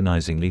 yet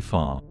agonizingly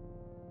far.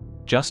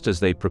 Just as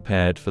they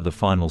prepared for the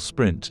final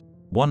sprint,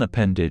 one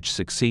appendage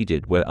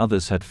succeeded where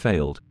others had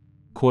failed,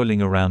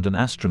 coiling around an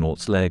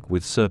astronaut's leg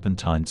with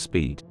serpentine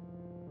speed.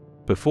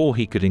 Before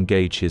he could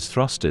engage his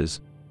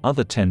thrusters,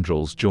 other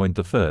tendrils joined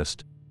the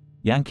first,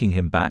 yanking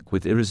him back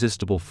with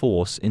irresistible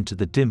force into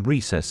the dim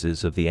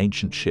recesses of the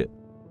ancient ship.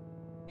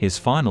 His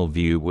final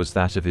view was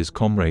that of his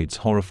comrades'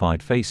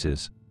 horrified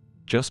faces,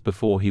 just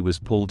before he was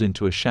pulled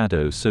into a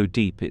shadow so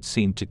deep it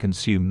seemed to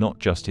consume not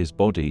just his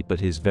body but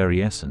his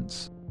very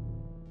essence.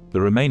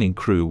 The remaining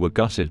crew were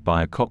gutted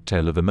by a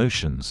cocktail of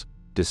emotions,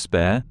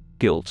 despair,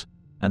 guilt,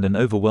 and an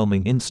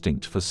overwhelming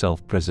instinct for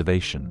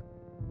self-preservation.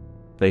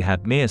 They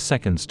had mere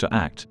seconds to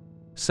act,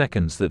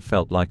 seconds that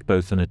felt like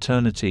both an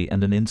eternity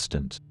and an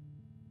instant.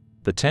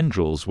 The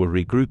tendrils were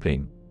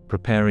regrouping,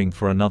 preparing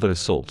for another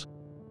assault,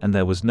 and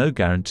there was no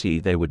guarantee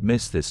they would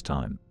miss this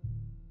time.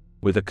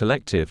 With a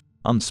collective,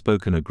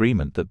 unspoken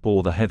agreement that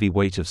bore the heavy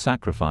weight of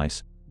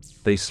sacrifice,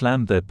 they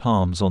slammed their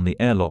palms on the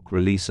airlock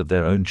release of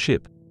their own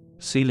ship,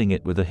 sealing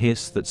it with a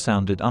hiss that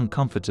sounded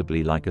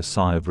uncomfortably like a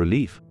sigh of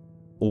relief,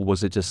 or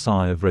was it a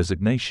sigh of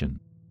resignation?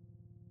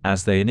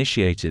 As they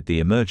initiated the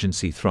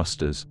emergency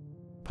thrusters,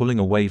 pulling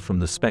away from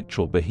the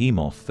spectral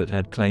behemoth that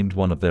had claimed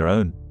one of their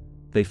own,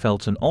 they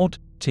felt an odd,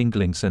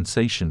 tingling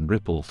sensation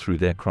ripple through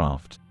their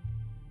craft.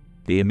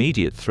 The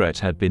immediate threat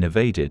had been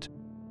evaded,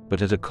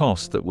 but at a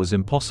cost that was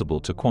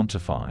impossible to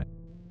quantify.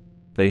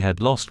 They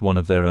had lost one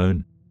of their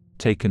own,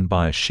 taken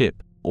by a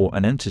ship or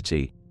an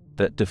entity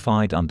that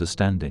defied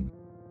understanding.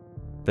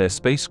 Their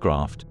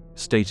spacecraft,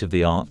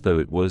 state-of-the-art though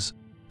it was,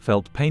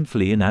 felt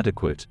painfully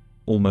inadequate,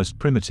 almost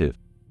primitive,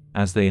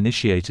 as they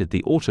initiated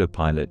the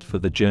autopilot for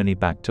the journey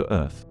back to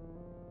Earth.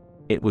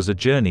 It was a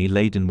journey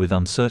laden with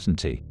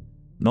uncertainty,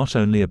 not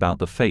only about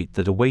the fate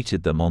that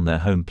awaited them on their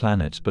home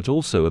planet but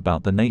also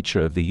about the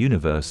nature of the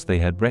universe they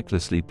had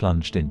recklessly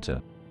plunged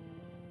into.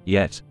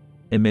 Yet,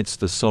 amidst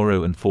the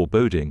sorrow and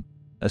foreboding,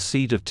 a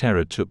seed of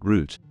terror took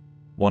root,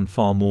 one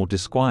far more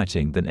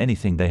disquieting than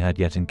anything they had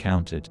yet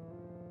encountered.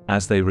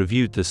 As they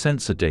reviewed the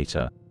sensor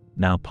data,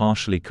 now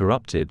partially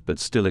corrupted but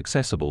still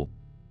accessible,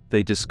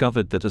 they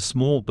discovered that a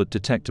small but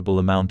detectable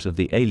amount of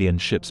the alien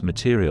ship's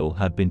material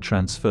had been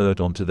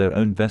transferred onto their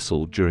own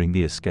vessel during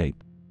the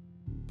escape.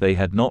 They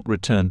had not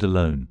returned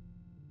alone.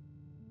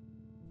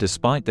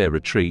 Despite their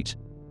retreat,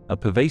 a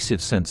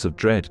pervasive sense of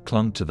dread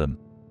clung to them,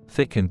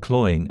 thick and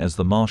cloying as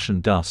the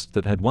Martian dust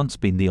that had once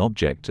been the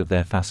object of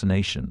their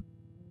fascination.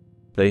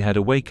 They had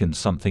awakened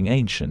something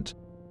ancient,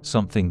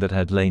 something that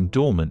had lain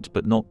dormant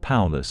but not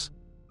powerless,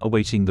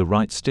 awaiting the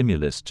right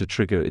stimulus to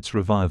trigger its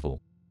revival.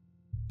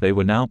 They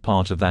were now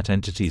part of that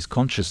entity's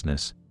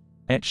consciousness,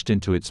 etched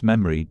into its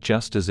memory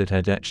just as it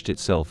had etched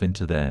itself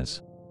into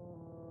theirs.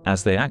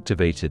 As they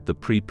activated the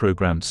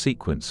pre-programmed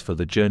sequence for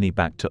the journey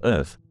back to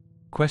Earth,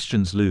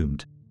 questions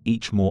loomed,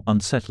 each more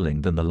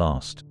unsettling than the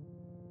last.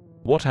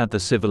 What had the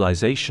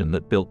civilization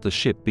that built the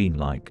ship been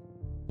like?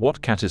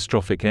 What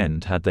catastrophic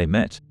end had they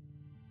met?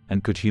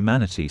 And could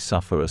humanity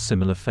suffer a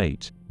similar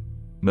fate?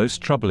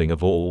 Most troubling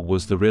of all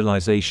was the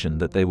realization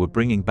that they were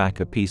bringing back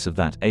a piece of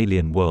that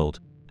alien world,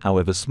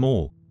 however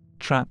small,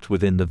 trapped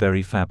within the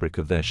very fabric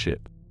of their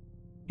ship.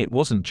 It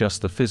wasn't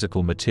just the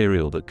physical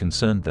material that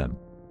concerned them.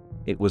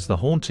 It was the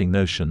haunting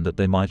notion that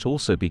they might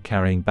also be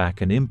carrying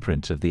back an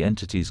imprint of the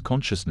entity's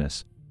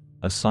consciousness,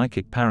 a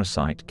psychic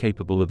parasite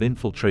capable of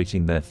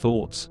infiltrating their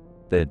thoughts,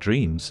 their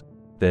dreams,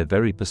 their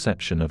very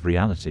perception of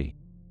reality.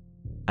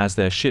 As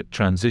their ship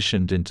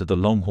transitioned into the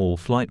long-haul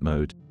flight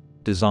mode,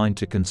 designed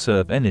to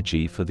conserve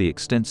energy for the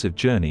extensive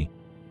journey,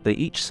 they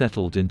each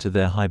settled into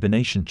their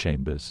hibernation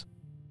chambers.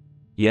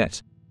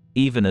 Yet,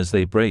 even as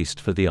they braced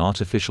for the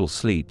artificial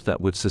sleep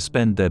that would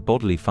suspend their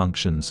bodily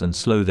functions and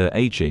slow their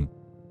aging,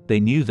 they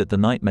knew that the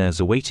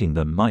nightmares awaiting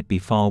them might be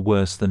far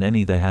worse than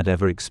any they had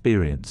ever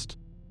experienced.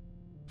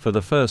 For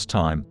the first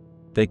time,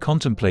 they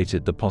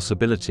contemplated the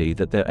possibility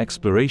that their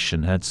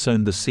exploration had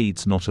sown the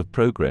seeds not of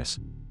progress,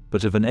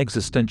 but of an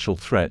existential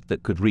threat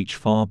that could reach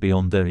far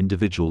beyond their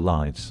individual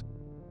lives.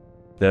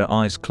 Their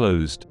eyes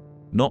closed,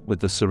 not with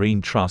the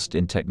serene trust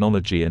in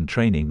technology and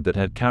training that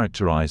had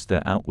characterized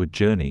their outward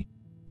journey,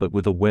 but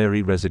with a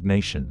wary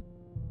resignation.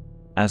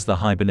 As the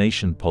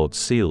hibernation pods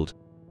sealed,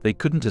 they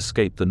couldn't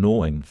escape the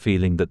gnawing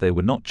feeling that they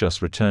were not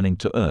just returning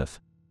to Earth,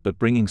 but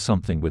bringing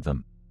something with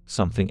them,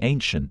 something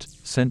ancient,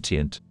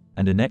 sentient,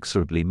 and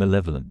inexorably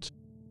malevolent.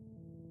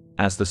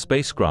 As the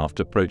spacecraft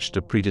approached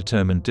a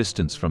predetermined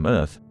distance from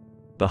Earth,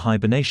 the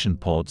hibernation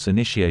pods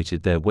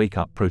initiated their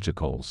wake-up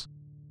protocols.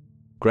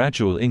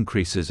 Gradual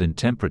increases in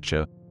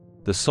temperature,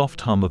 the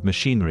soft hum of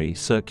machinery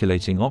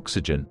circulating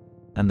oxygen,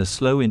 and the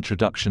slow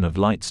introduction of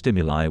light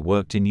stimuli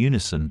worked in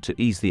unison to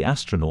ease the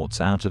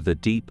astronauts out of the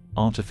deep,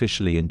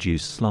 artificially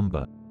induced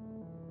slumber.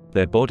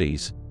 Their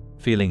bodies,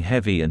 feeling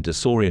heavy and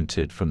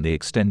disoriented from the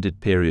extended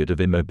period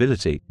of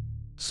immobility,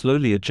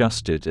 slowly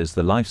adjusted as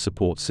the life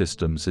support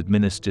systems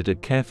administered a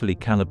carefully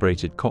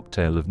calibrated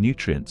cocktail of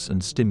nutrients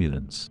and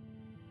stimulants.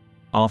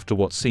 After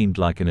what seemed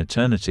like an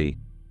eternity,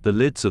 the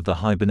lids of the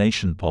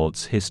hibernation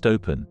pods hissed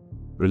open,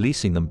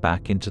 releasing them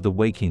back into the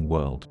waking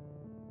world.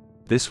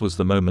 This was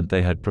the moment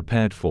they had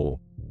prepared for,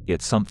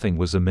 yet something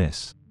was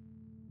amiss.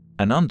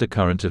 An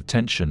undercurrent of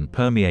tension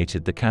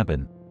permeated the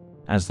cabin,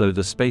 as though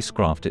the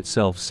spacecraft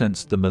itself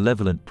sensed the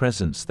malevolent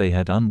presence they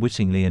had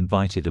unwittingly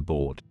invited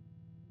aboard.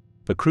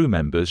 The crew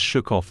members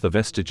shook off the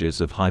vestiges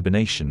of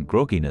hibernation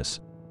grogginess,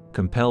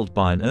 compelled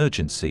by an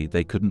urgency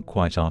they couldn't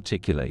quite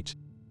articulate.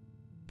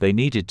 They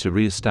needed to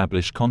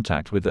re-establish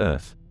contact with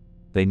Earth.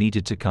 They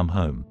needed to come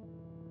home.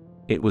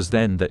 It was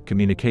then that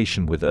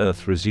communication with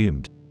Earth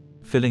resumed,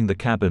 filling the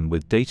cabin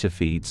with data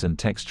feeds and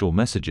textual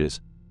messages,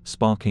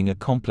 sparking a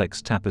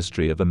complex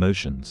tapestry of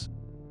emotions.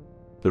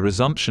 The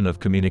resumption of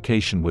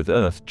communication with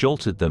Earth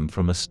jolted them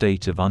from a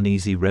state of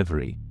uneasy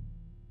reverie.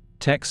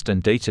 Text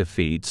and data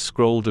feeds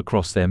scrolled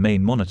across their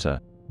main monitor,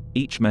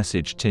 each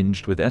message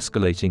tinged with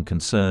escalating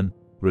concern,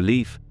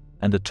 relief,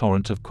 and a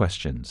torrent of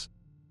questions.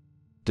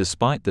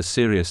 Despite the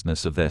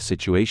seriousness of their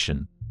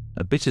situation,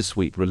 a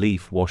bittersweet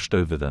relief washed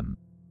over them.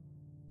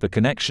 The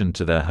connection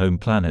to their home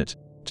planet,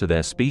 to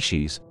their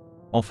species,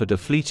 offered a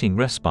fleeting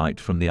respite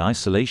from the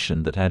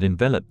isolation that had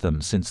enveloped them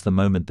since the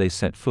moment they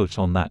set foot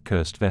on that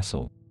cursed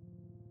vessel.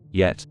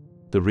 Yet,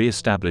 the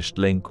re-established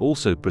link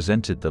also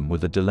presented them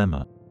with a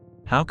dilemma.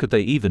 How could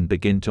they even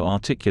begin to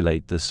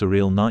articulate the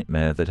surreal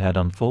nightmare that had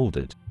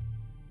unfolded?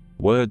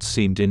 Words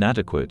seemed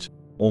inadequate,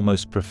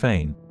 almost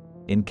profane,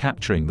 in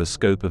capturing the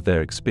scope of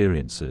their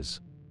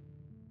experiences.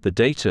 The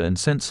data and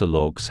sensor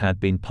logs had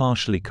been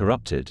partially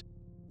corrupted,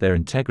 their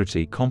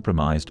integrity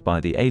compromised by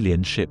the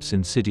alien ship's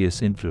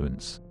insidious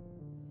influence.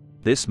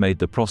 This made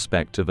the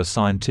prospect of a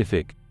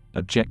scientific,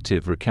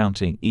 objective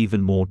recounting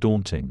even more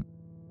daunting.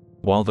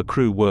 While the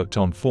crew worked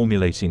on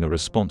formulating a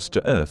response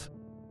to Earth,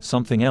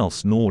 something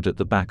else gnawed at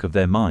the back of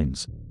their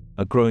minds,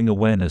 a growing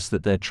awareness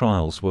that their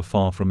trials were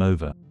far from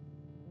over.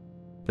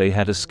 They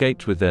had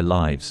escaped with their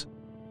lives,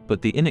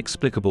 but the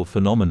inexplicable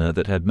phenomena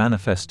that had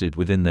manifested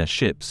within their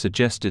ship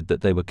suggested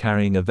that they were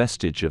carrying a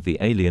vestige of the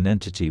alien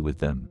entity with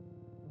them.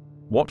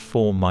 What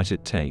form might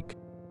it take?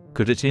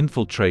 Could it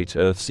infiltrate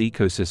Earth's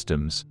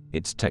ecosystems,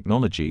 its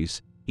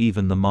technologies,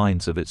 even the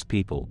minds of its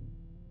people?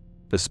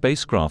 The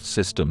spacecraft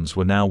systems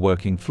were now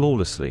working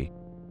flawlessly,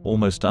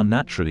 almost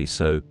unnaturally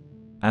so,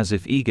 as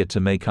if eager to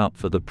make up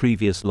for the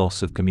previous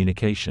loss of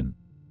communication.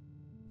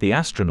 The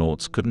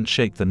astronauts couldn't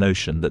shake the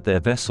notion that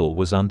their vessel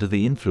was under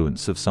the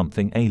influence of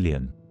something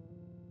alien.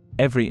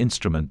 Every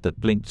instrument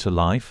that blinked to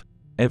life,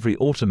 every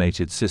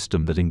automated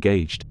system that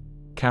engaged,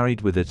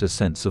 carried with it a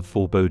sense of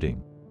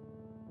foreboding.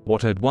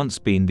 What had once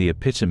been the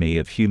epitome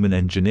of human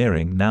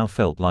engineering now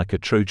felt like a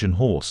Trojan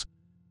horse,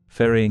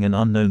 ferrying an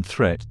unknown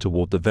threat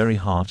toward the very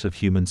heart of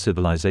human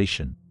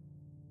civilization.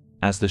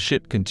 As the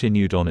ship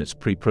continued on its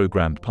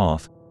pre-programmed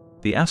path,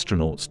 the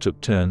astronauts took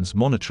turns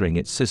monitoring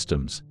its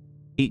systems,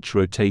 each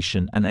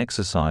rotation an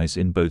exercise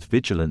in both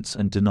vigilance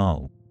and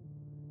denial.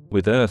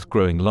 With Earth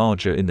growing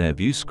larger in their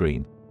view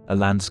screen, a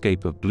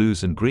landscape of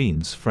blues and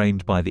greens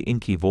framed by the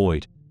inky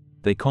void,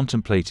 they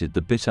contemplated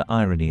the bitter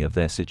irony of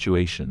their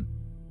situation.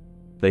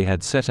 They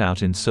had set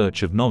out in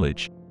search of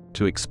knowledge,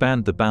 to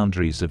expand the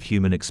boundaries of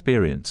human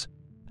experience,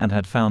 and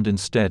had found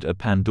instead a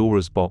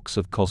Pandora's box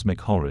of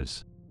cosmic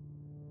horrors.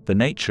 The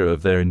nature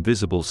of their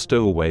invisible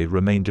stowaway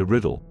remained a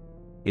riddle,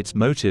 its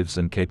motives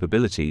and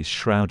capabilities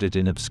shrouded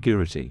in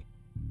obscurity.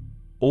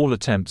 All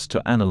attempts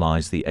to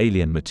analyze the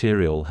alien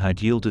material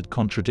had yielded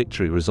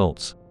contradictory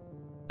results,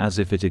 as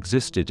if it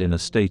existed in a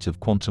state of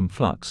quantum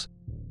flux,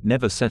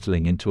 never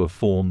settling into a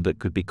form that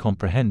could be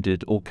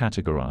comprehended or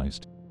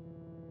categorized.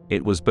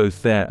 It was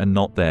both there and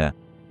not there,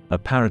 a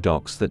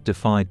paradox that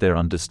defied their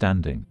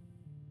understanding.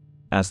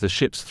 As the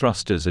ship's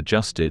thrusters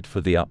adjusted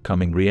for the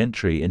upcoming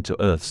re-entry into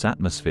Earth's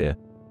atmosphere,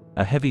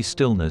 a heavy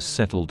stillness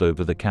settled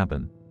over the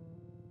cabin.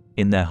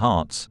 In their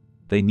hearts,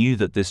 they knew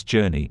that this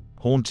journey,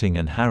 haunting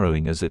and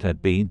harrowing as it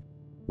had been,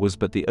 was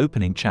but the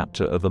opening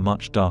chapter of a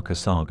much darker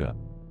saga.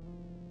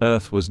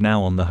 Earth was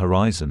now on the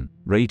horizon,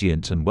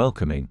 radiant and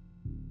welcoming,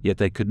 yet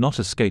they could not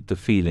escape the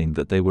feeling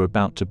that they were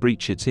about to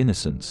breach its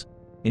innocence,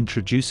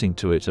 introducing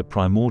to it a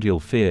primordial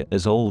fear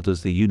as old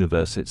as the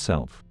universe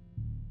itself.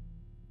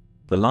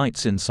 The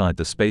lights inside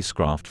the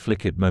spacecraft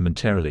flickered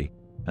momentarily,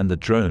 and the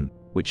drone,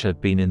 which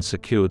had been in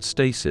secured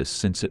stasis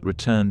since it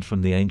returned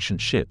from the ancient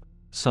ship,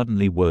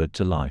 suddenly whirred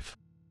to life.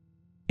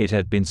 It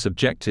had been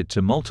subjected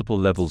to multiple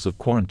levels of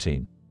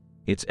quarantine,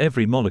 its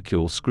every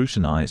molecule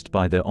scrutinized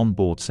by their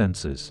onboard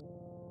sensors.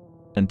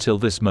 Until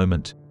this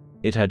moment,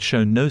 it had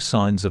shown no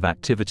signs of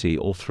activity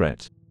or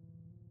threat.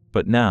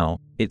 But now,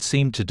 it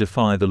seemed to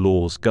defy the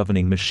laws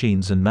governing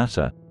machines and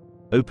matter,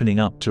 opening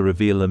up to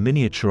reveal a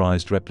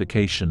miniaturized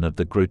replication of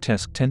the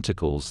grotesque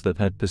tentacles that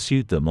had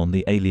pursued them on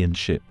the alien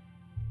ship.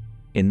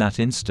 In that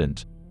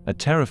instant, a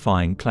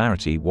terrifying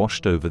clarity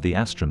washed over the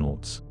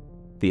astronauts.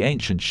 The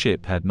ancient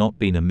ship had not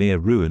been a mere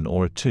ruin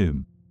or a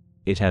tomb.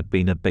 It had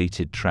been a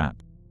baited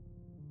trap.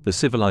 The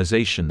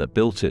civilization that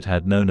built it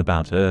had known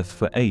about Earth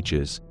for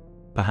ages,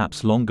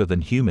 perhaps longer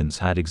than humans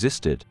had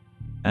existed,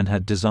 and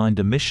had designed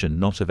a mission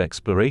not of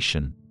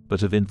exploration,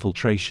 but of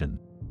infiltration.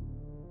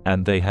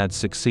 And they had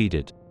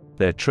succeeded.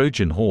 Their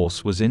Trojan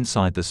horse was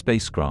inside the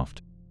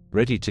spacecraft,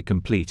 ready to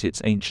complete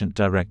its ancient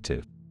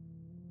directive.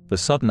 The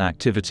sudden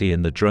activity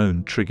in the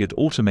drone triggered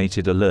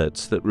automated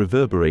alerts that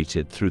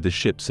reverberated through the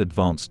ship's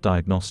advanced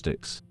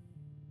diagnostics.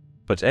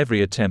 But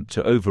every attempt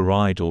to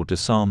override or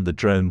disarm the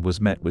drone was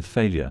met with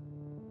failure.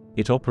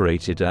 It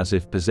operated as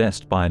if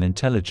possessed by an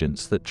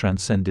intelligence that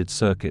transcended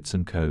circuits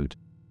and code.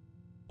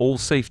 All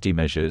safety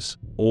measures,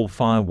 all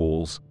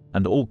firewalls,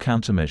 and all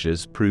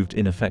countermeasures proved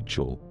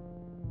ineffectual.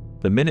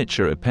 The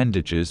miniature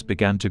appendages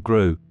began to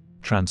grow,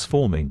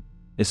 transforming,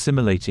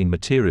 assimilating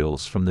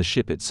materials from the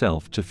ship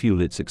itself to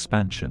fuel its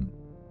expansion.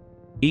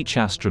 Each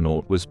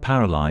astronaut was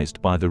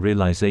paralyzed by the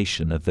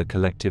realization of their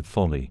collective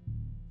folly.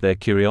 Their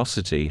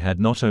curiosity had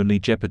not only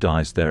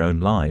jeopardized their own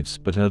lives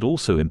but had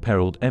also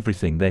imperiled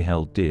everything they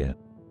held dear.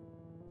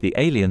 The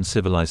alien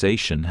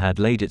civilization had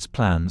laid its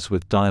plans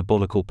with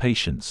diabolical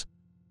patience,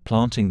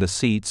 planting the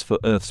seeds for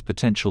Earth's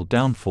potential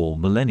downfall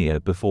millennia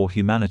before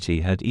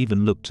humanity had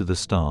even looked to the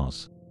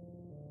stars.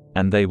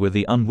 And they were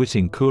the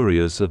unwitting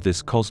couriers of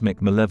this cosmic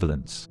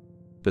malevolence.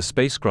 The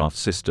spacecraft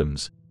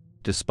systems,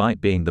 despite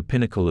being the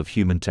pinnacle of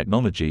human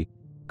technology,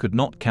 could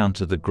not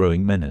counter the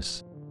growing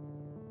menace.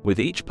 With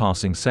each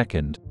passing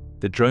second,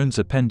 the drone's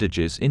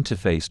appendages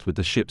interfaced with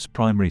the ship's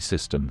primary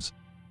systems,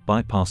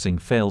 bypassing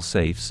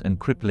fail-safes and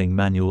crippling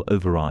manual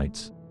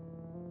overrides.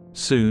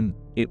 Soon,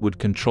 it would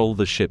control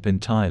the ship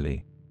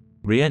entirely.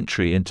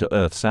 Re-entry into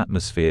Earth's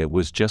atmosphere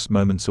was just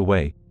moments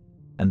away,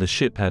 and the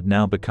ship had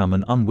now become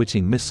an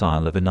unwitting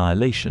missile of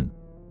annihilation,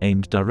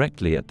 aimed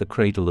directly at the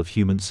cradle of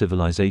human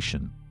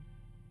civilization.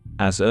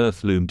 As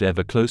Earth loomed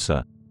ever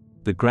closer,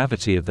 the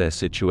gravity of their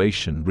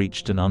situation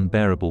reached an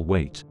unbearable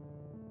weight.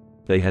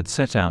 They had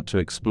set out to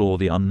explore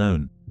the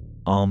unknown,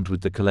 armed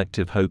with the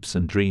collective hopes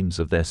and dreams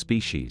of their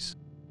species.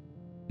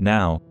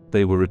 Now,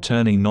 they were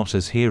returning not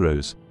as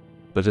heroes,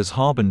 but as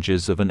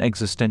harbingers of an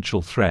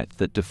existential threat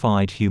that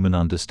defied human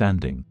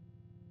understanding.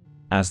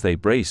 As they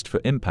braced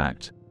for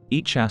impact,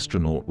 each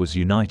astronaut was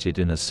united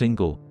in a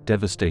single,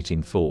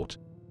 devastating thought.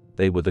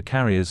 They were the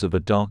carriers of a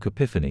dark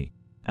epiphany,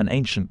 an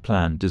ancient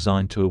plan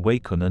designed to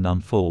awaken and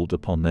unfold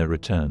upon their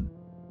return.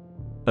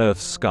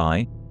 Earth's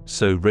sky,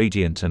 so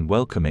radiant and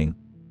welcoming,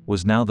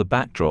 was now the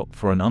backdrop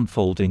for an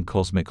unfolding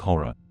cosmic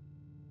horror.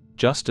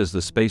 Just as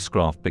the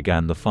spacecraft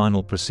began the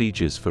final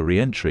procedures for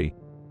re-entry,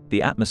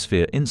 the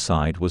atmosphere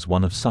inside was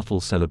one of subtle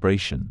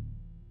celebration.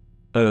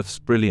 Earth's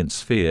brilliant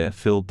sphere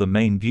filled the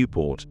main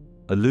viewport,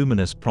 a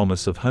luminous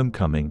promise of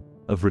homecoming,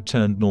 of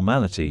returned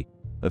normality,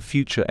 of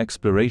future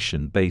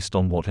exploration based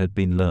on what had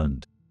been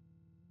learned.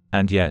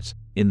 And yet,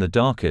 in the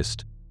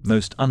darkest,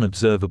 most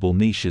unobservable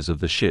niches of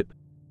the ship,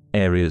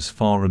 areas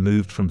far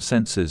removed from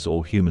sensors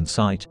or human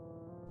sight,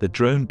 the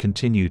drone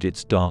continued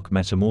its dark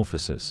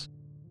metamorphosis.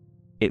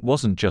 It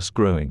wasn't just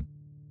growing,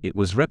 it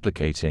was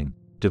replicating,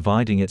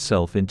 dividing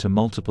itself into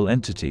multiple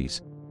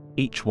entities,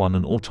 each one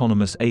an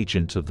autonomous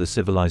agent of the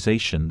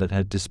civilization that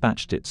had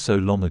dispatched it so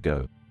long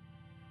ago.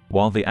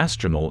 While the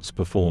astronauts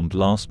performed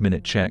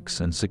last-minute checks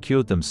and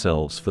secured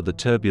themselves for the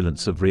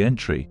turbulence of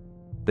re-entry,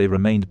 they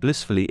remained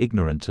blissfully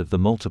ignorant of the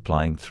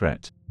multiplying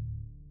threat.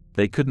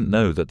 They couldn't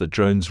know that the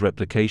drone's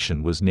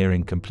replication was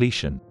nearing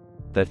completion,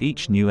 that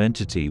each new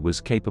entity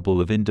was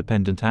capable of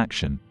independent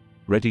action,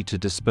 ready to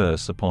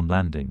disperse upon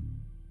landing.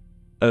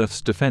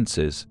 Earth's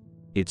defenses,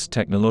 its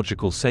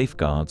technological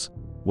safeguards,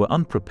 were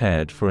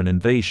unprepared for an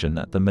invasion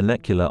at the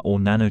molecular or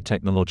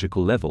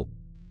nanotechnological level,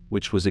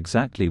 which was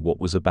exactly what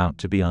was about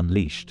to be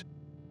unleashed.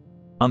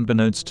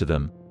 Unbeknownst to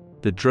them,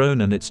 the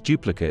drone and its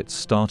duplicates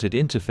started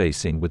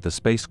interfacing with the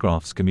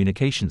spacecraft's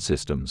communication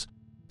systems,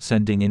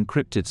 sending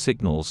encrypted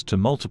signals to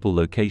multiple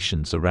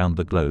locations around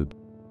the globe.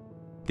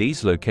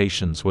 These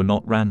locations were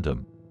not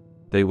random.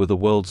 They were the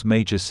world's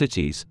major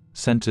cities,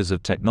 centers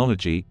of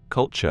technology,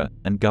 culture,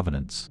 and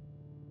governance.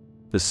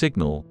 The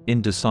signal,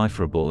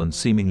 indecipherable and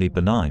seemingly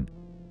benign,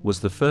 was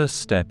the first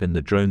step in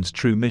the drone's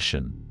true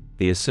mission,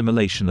 the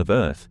assimilation of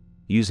Earth,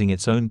 using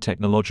its own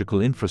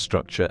technological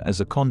infrastructure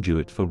as a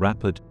conduit for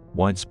rapid,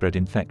 widespread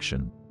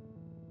infection.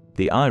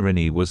 The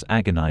irony was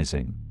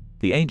agonizing.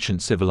 The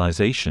ancient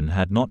civilization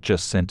had not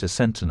just sent a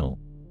sentinel.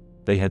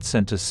 They had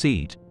sent a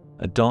seed,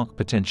 a dark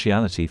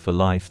potentiality for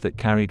life that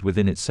carried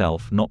within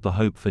itself not the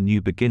hope for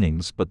new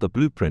beginnings but the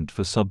blueprint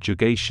for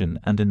subjugation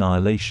and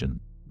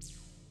annihilation.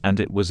 And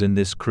it was in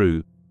this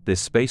crew, this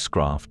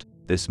spacecraft,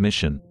 this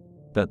mission,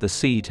 that the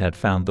seed had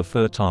found the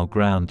fertile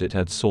ground it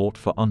had sought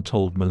for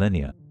untold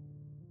millennia.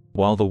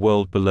 While the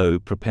world below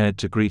prepared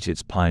to greet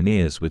its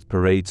pioneers with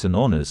parades and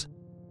honors,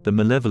 the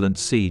malevolent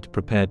seed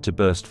prepared to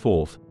burst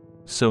forth,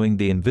 sowing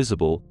the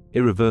invisible,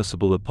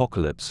 irreversible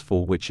apocalypse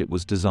for which it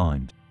was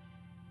designed.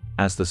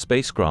 As the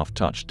spacecraft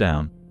touched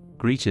down,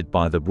 greeted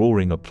by the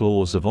roaring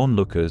applause of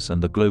onlookers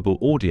and the global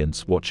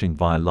audience watching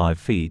via live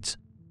feeds,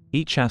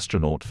 each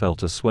astronaut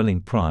felt a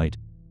swelling pride,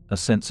 a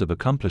sense of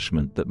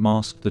accomplishment that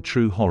masked the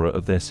true horror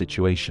of their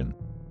situation.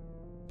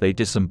 They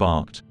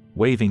disembarked,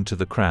 waving to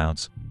the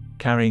crowds,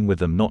 carrying with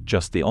them not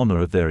just the honor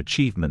of their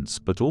achievements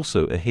but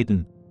also a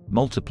hidden,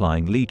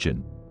 multiplying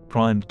legion,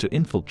 primed to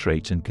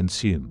infiltrate and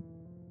consume.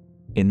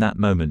 In that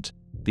moment,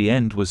 the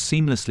end was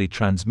seamlessly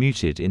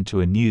transmuted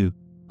into a new,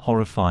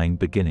 horrifying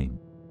beginning.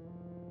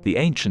 The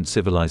ancient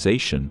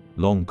civilization,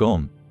 long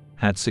gone,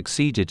 had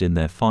succeeded in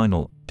their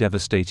final,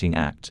 devastating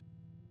act.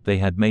 They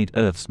had made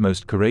Earth's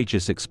most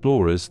courageous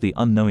explorers the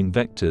unknowing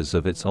vectors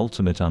of its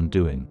ultimate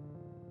undoing.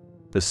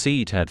 The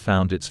seed had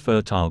found its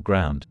fertile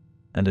ground,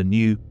 and a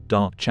new,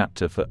 dark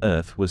chapter for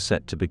Earth was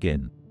set to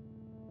begin.